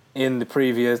in the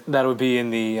previous. That would be in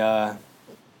the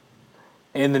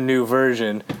new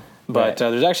version, but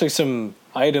Right. there's actually some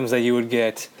items that you would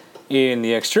get in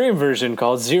the extreme version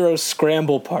called Zero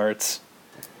Scramble Parts.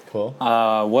 Cool.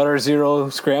 What are Zero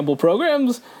Scramble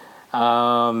programs?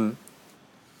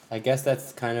 I guess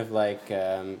that's kind of like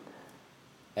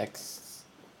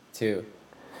X2.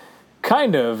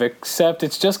 Kind of, except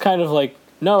it's just kind of like,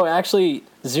 no, actually,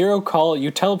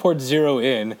 you teleport Zero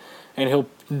in, and he'll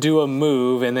do a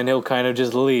move, and then he'll kind of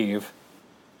just leave,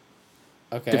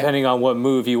 Okay. depending on what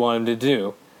move you want him to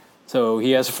do. So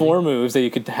he has 4 moves that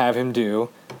you could have him do.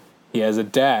 He has a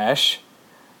dash,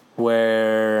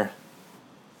 where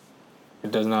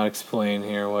it does not explain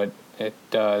here what it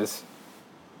does.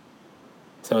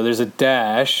 So there's a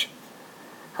dash.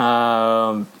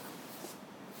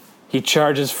 He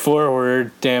charges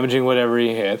forward, damaging whatever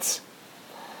he hits.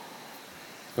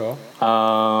 Cool.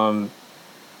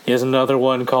 He has another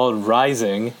one called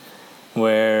Rising,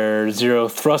 where Zero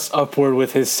thrusts upward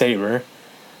with his saber.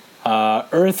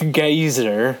 Earth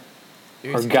Geyser,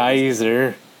 or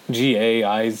Geyser,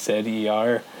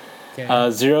 Gaizer.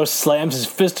 Okay. Zero slams his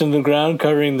fist into the ground,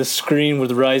 covering the screen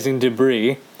with rising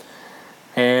debris.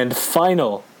 And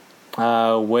Final,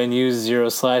 when used, Zero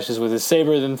slashes with his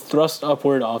saber, then thrust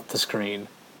upward off the screen.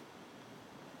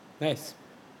 Nice.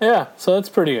 Yeah, so that's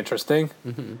pretty interesting.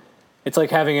 Mm-hmm. It's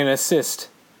like having an assist.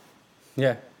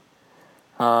 Yeah.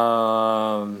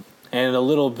 And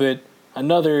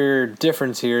another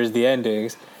difference here is the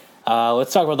endings.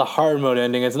 Let's talk about the hard mode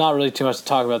ending. It's not really too much to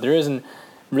talk about. There isn't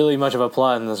really much of a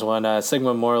plot in this one.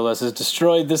 Sigma more or less is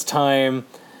destroyed this time.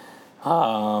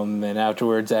 And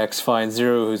afterwards, X finds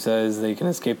Zero, who says they can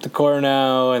escape the core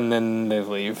now, and then they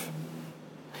leave.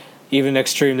 Even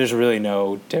Extreme, there's really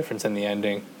no difference in the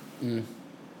ending.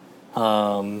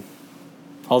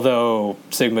 Although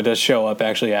Sigma does show up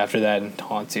actually after that and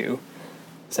taunts you,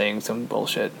 saying some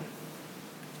bullshit.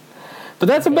 But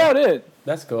that's about it.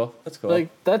 That's cool. That's cool. Like,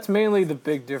 that's mainly the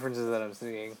big differences that I'm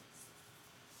seeing.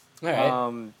 All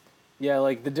right. Yeah,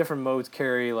 like the different modes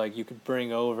carry, like you could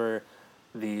bring over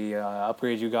the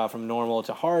upgrades you got from normal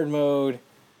to hard mode,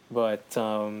 but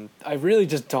I really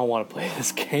just don't want to play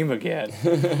this game again.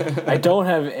 I don't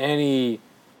have any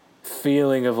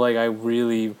feeling of like I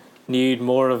really need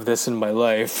more of this in my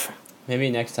life. Maybe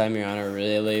next time you're on a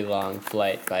really long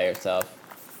flight by yourself.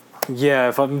 Yeah,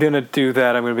 if I'm gonna do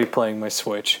that, I'm gonna be playing my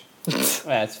Switch.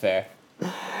 That's fair.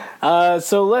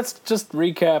 So let's just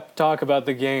talk about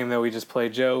the game that we just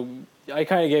played. Joe, I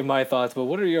kind of gave my thoughts, but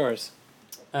what are yours?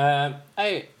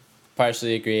 I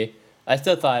partially agree. I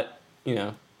still thought,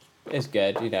 it's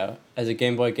good, as a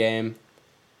Game Boy game,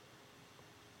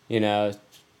 it's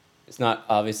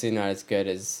obviously not as good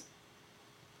as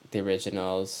the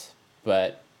originals,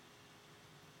 but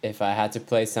if I had to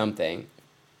play something,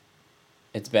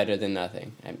 it's better than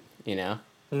nothing,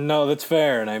 No, that's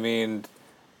fair, and I mean,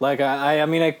 like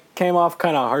I came off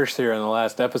kind of harsh here in the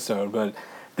last episode, but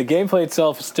the gameplay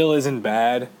itself still isn't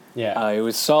bad. Yeah. It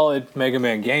was solid Mega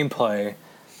Man gameplay.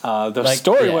 The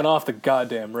story went off the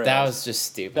goddamn rails. That was just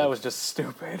stupid. That was just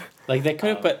stupid. Like, they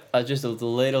could have put just a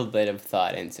little bit of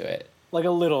thought into it. Like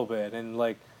a little bit, and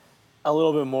like a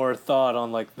little bit more thought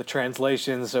on like the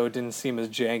translation, so it didn't seem as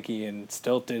janky and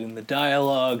stilted in the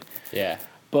dialogue. Yeah.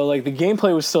 But like the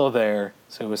gameplay was still there,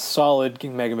 so it was solid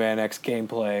Mega Man X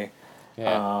gameplay.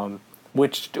 Yeah.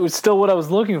 Which was still what I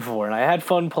was looking for, and I had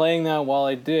fun playing that while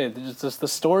I did. It's just the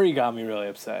story got me really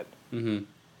upset. Mm-hmm.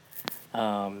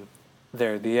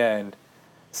 There at the end.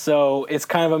 So it's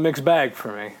kind of a mixed bag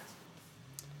for me.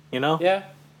 You know? Yeah.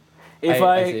 If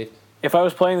I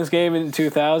was playing this game in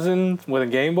 2000 with a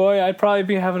Game Boy, I'd probably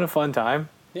be having a fun time.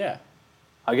 Yeah.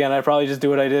 Again, I'd probably just do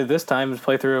what I did this time, is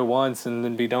play through it once and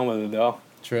then be done with it, though.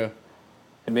 True.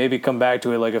 And maybe come back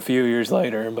to it like a few years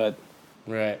later, but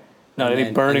Right. not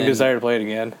any burning desire to play it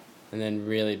again. And then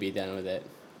really be done with it.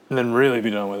 And then really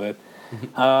be done with it.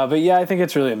 But yeah, I think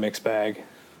it's really a mixed bag.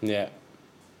 Yeah.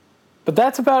 But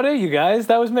that's about it, you guys.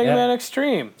 That was Mega Man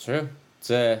Extreme. True. It's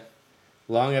a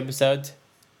long episode.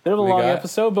 Bit of a long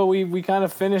episode, but we kind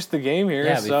of finished the game here.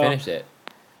 Yeah, we finished it.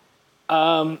 We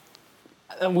don't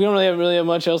really have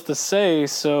much else to say,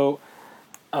 so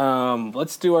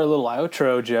let's do our little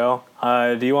outro, Joe.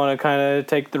 Do you want to kind of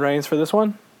take the reins for this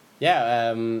one?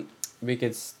 Yeah,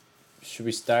 should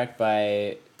we start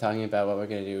by talking about what we're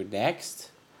going to do next?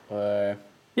 Or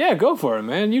Yeah, go for it,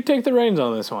 man. You take the reins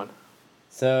on this one.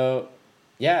 So,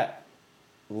 yeah,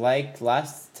 like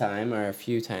last time or a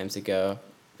few times ago,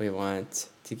 we want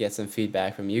to get some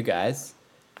feedback from you guys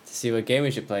to see what game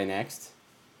we should play next.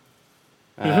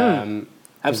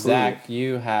 Absolutely. Zach,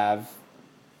 you have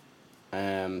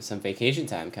some vacation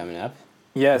time coming up.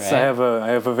 Yes, Right. I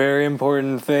have a very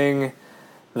important thing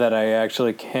that I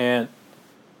actually can't.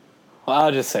 Well,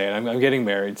 I'll just say it. I'm getting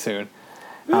married soon.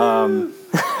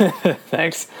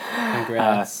 Thanks.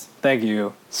 Congrats. Thank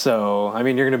you. So, I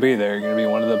mean, you're gonna be there. You're gonna be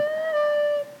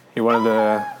you're one of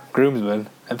the groomsmen,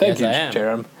 and thank Yes, you, I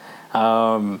am.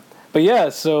 Jerem. But yeah,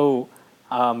 so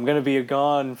I'm gonna be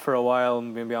gone for a while.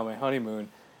 I'm gonna be on my honeymoon.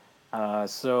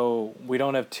 So we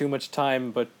don't have too much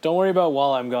time, but don't worry about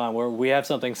while I'm gone. We have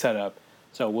something set up,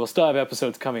 so we'll still have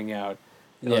episodes coming out.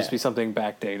 It'll just be something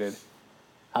backdated.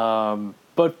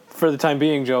 But for the time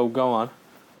being, Joe, go on.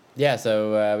 Yeah,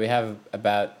 so we have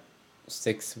about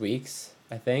 6 weeks,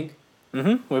 I think.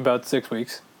 We're about 6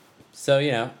 weeks.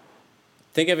 So,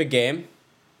 think of a game.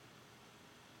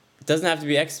 It doesn't have to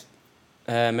be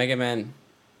Mega Man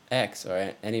X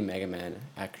or any Mega Man,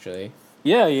 actually.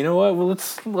 Yeah, you know what? Well,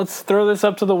 let's throw this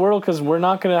up to the world because we're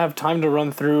not gonna have time to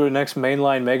run through a next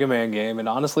mainline Mega Man game, and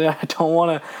honestly, I don't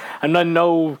want to. I'm not in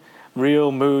no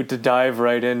real mood to dive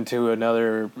right into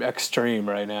another Extreme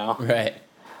right now. Right.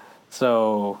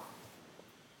 So,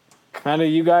 kind of,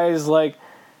 you guys like.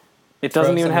 It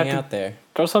doesn't even have to out there.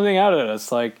 throw something out at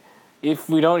us. Like, if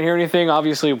we don't hear anything,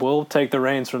 obviously we'll take the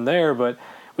reins from there. But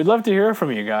we'd love to hear from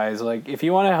you guys. Like, if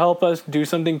you want to help us do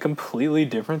something completely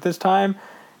different this time,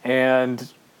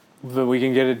 and we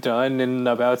can get it done in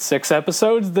about 6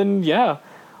 episodes, then yeah,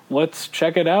 let's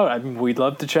check it out. I mean, we'd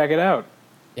love to check it out.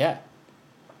 Yeah.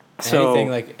 So,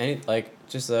 Anything like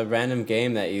just a random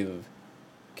game that you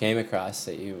came across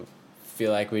that you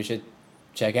feel like we should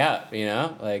check out,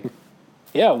 Like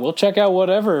yeah, we'll check out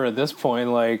whatever at this point.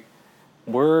 Like,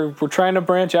 we're trying to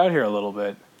branch out here a little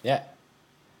bit. yeah.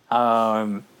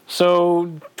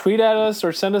 So tweet at us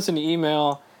or send us an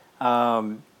email.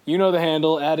 You know the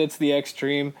handle,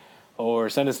 @itstheextreme, or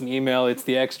send us an email,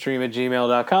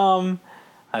 itstheextreme@gmail.com.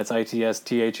 That's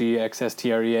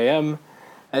ITSTHEXSTREAM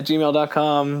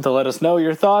 @gmail.com to let us know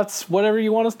your thoughts, whatever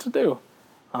you want us to do.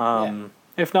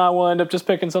 If not, we'll end up just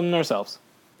picking something ourselves.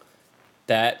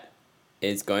 That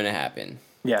is going to happen.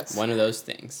 Yes. One of those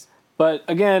things. But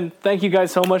again, thank you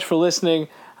guys so much for listening.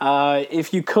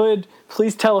 If you could,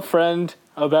 please tell a friend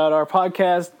about our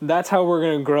podcast. That's how we're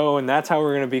going to grow, and that's how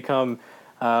we're going to become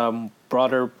a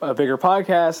bigger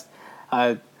podcast.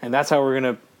 And that's how we're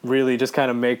going to really just kind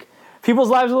of make people's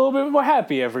lives a little bit more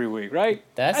happy every week, right?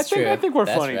 That's true. I think we're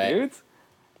That's funny, right. dudes.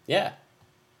 Yeah.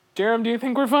 Jerem, do you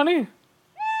think we're funny?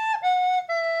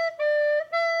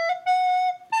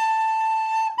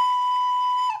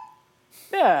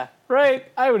 Yeah, right?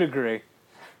 I would agree.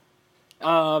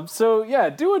 So, yeah,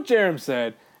 do what Jerem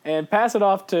said and pass it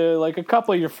off to, like, a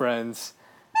couple of your friends.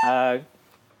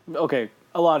 Okay,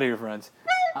 a lot of your friends.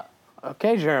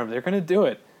 Okay, Jerem, they're going to do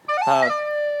it.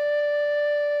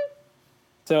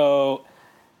 So,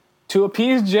 to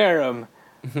appease Jerem,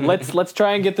 let's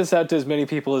try and get this out to as many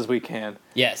people as we can.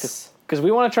 Yes. Because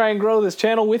we want to try and grow this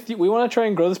channel with you. We want to try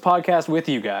and grow this podcast with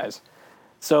you guys.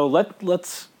 So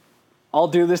let's all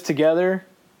do this together.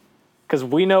 Because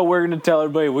we know we're going to tell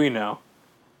everybody we know.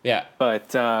 Yeah.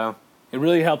 But it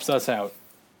really helps us out.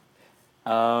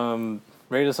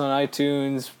 Rate us on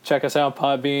iTunes. Check us out,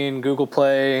 Podbean, Google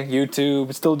Play,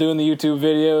 YouTube. Still doing the YouTube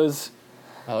videos.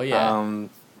 Oh, yeah.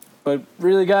 But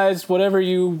really, guys, whatever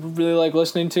you really like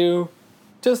listening to,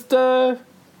 just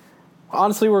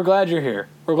honestly, we're glad you're here.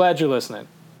 We're glad you're listening.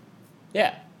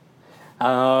 Yeah.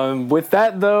 With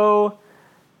that, though,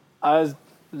 is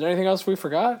there anything else we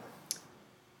forgot?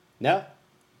 No.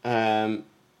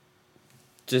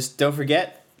 Just don't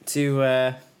forget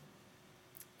to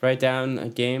write down a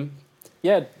game.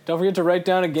 Yeah, don't forget to write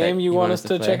down a game That you want us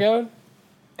to play. check out,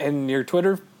 and your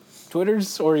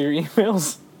Twitters or your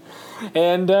emails,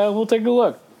 and we'll take a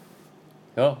look.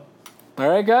 Oh. All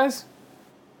right, guys?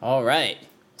 All right.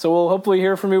 So we'll hopefully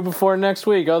hear from you before next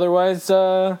week. Otherwise,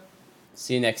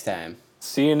 See you next time.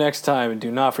 see you next time, and do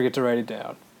not forget to write it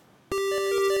down.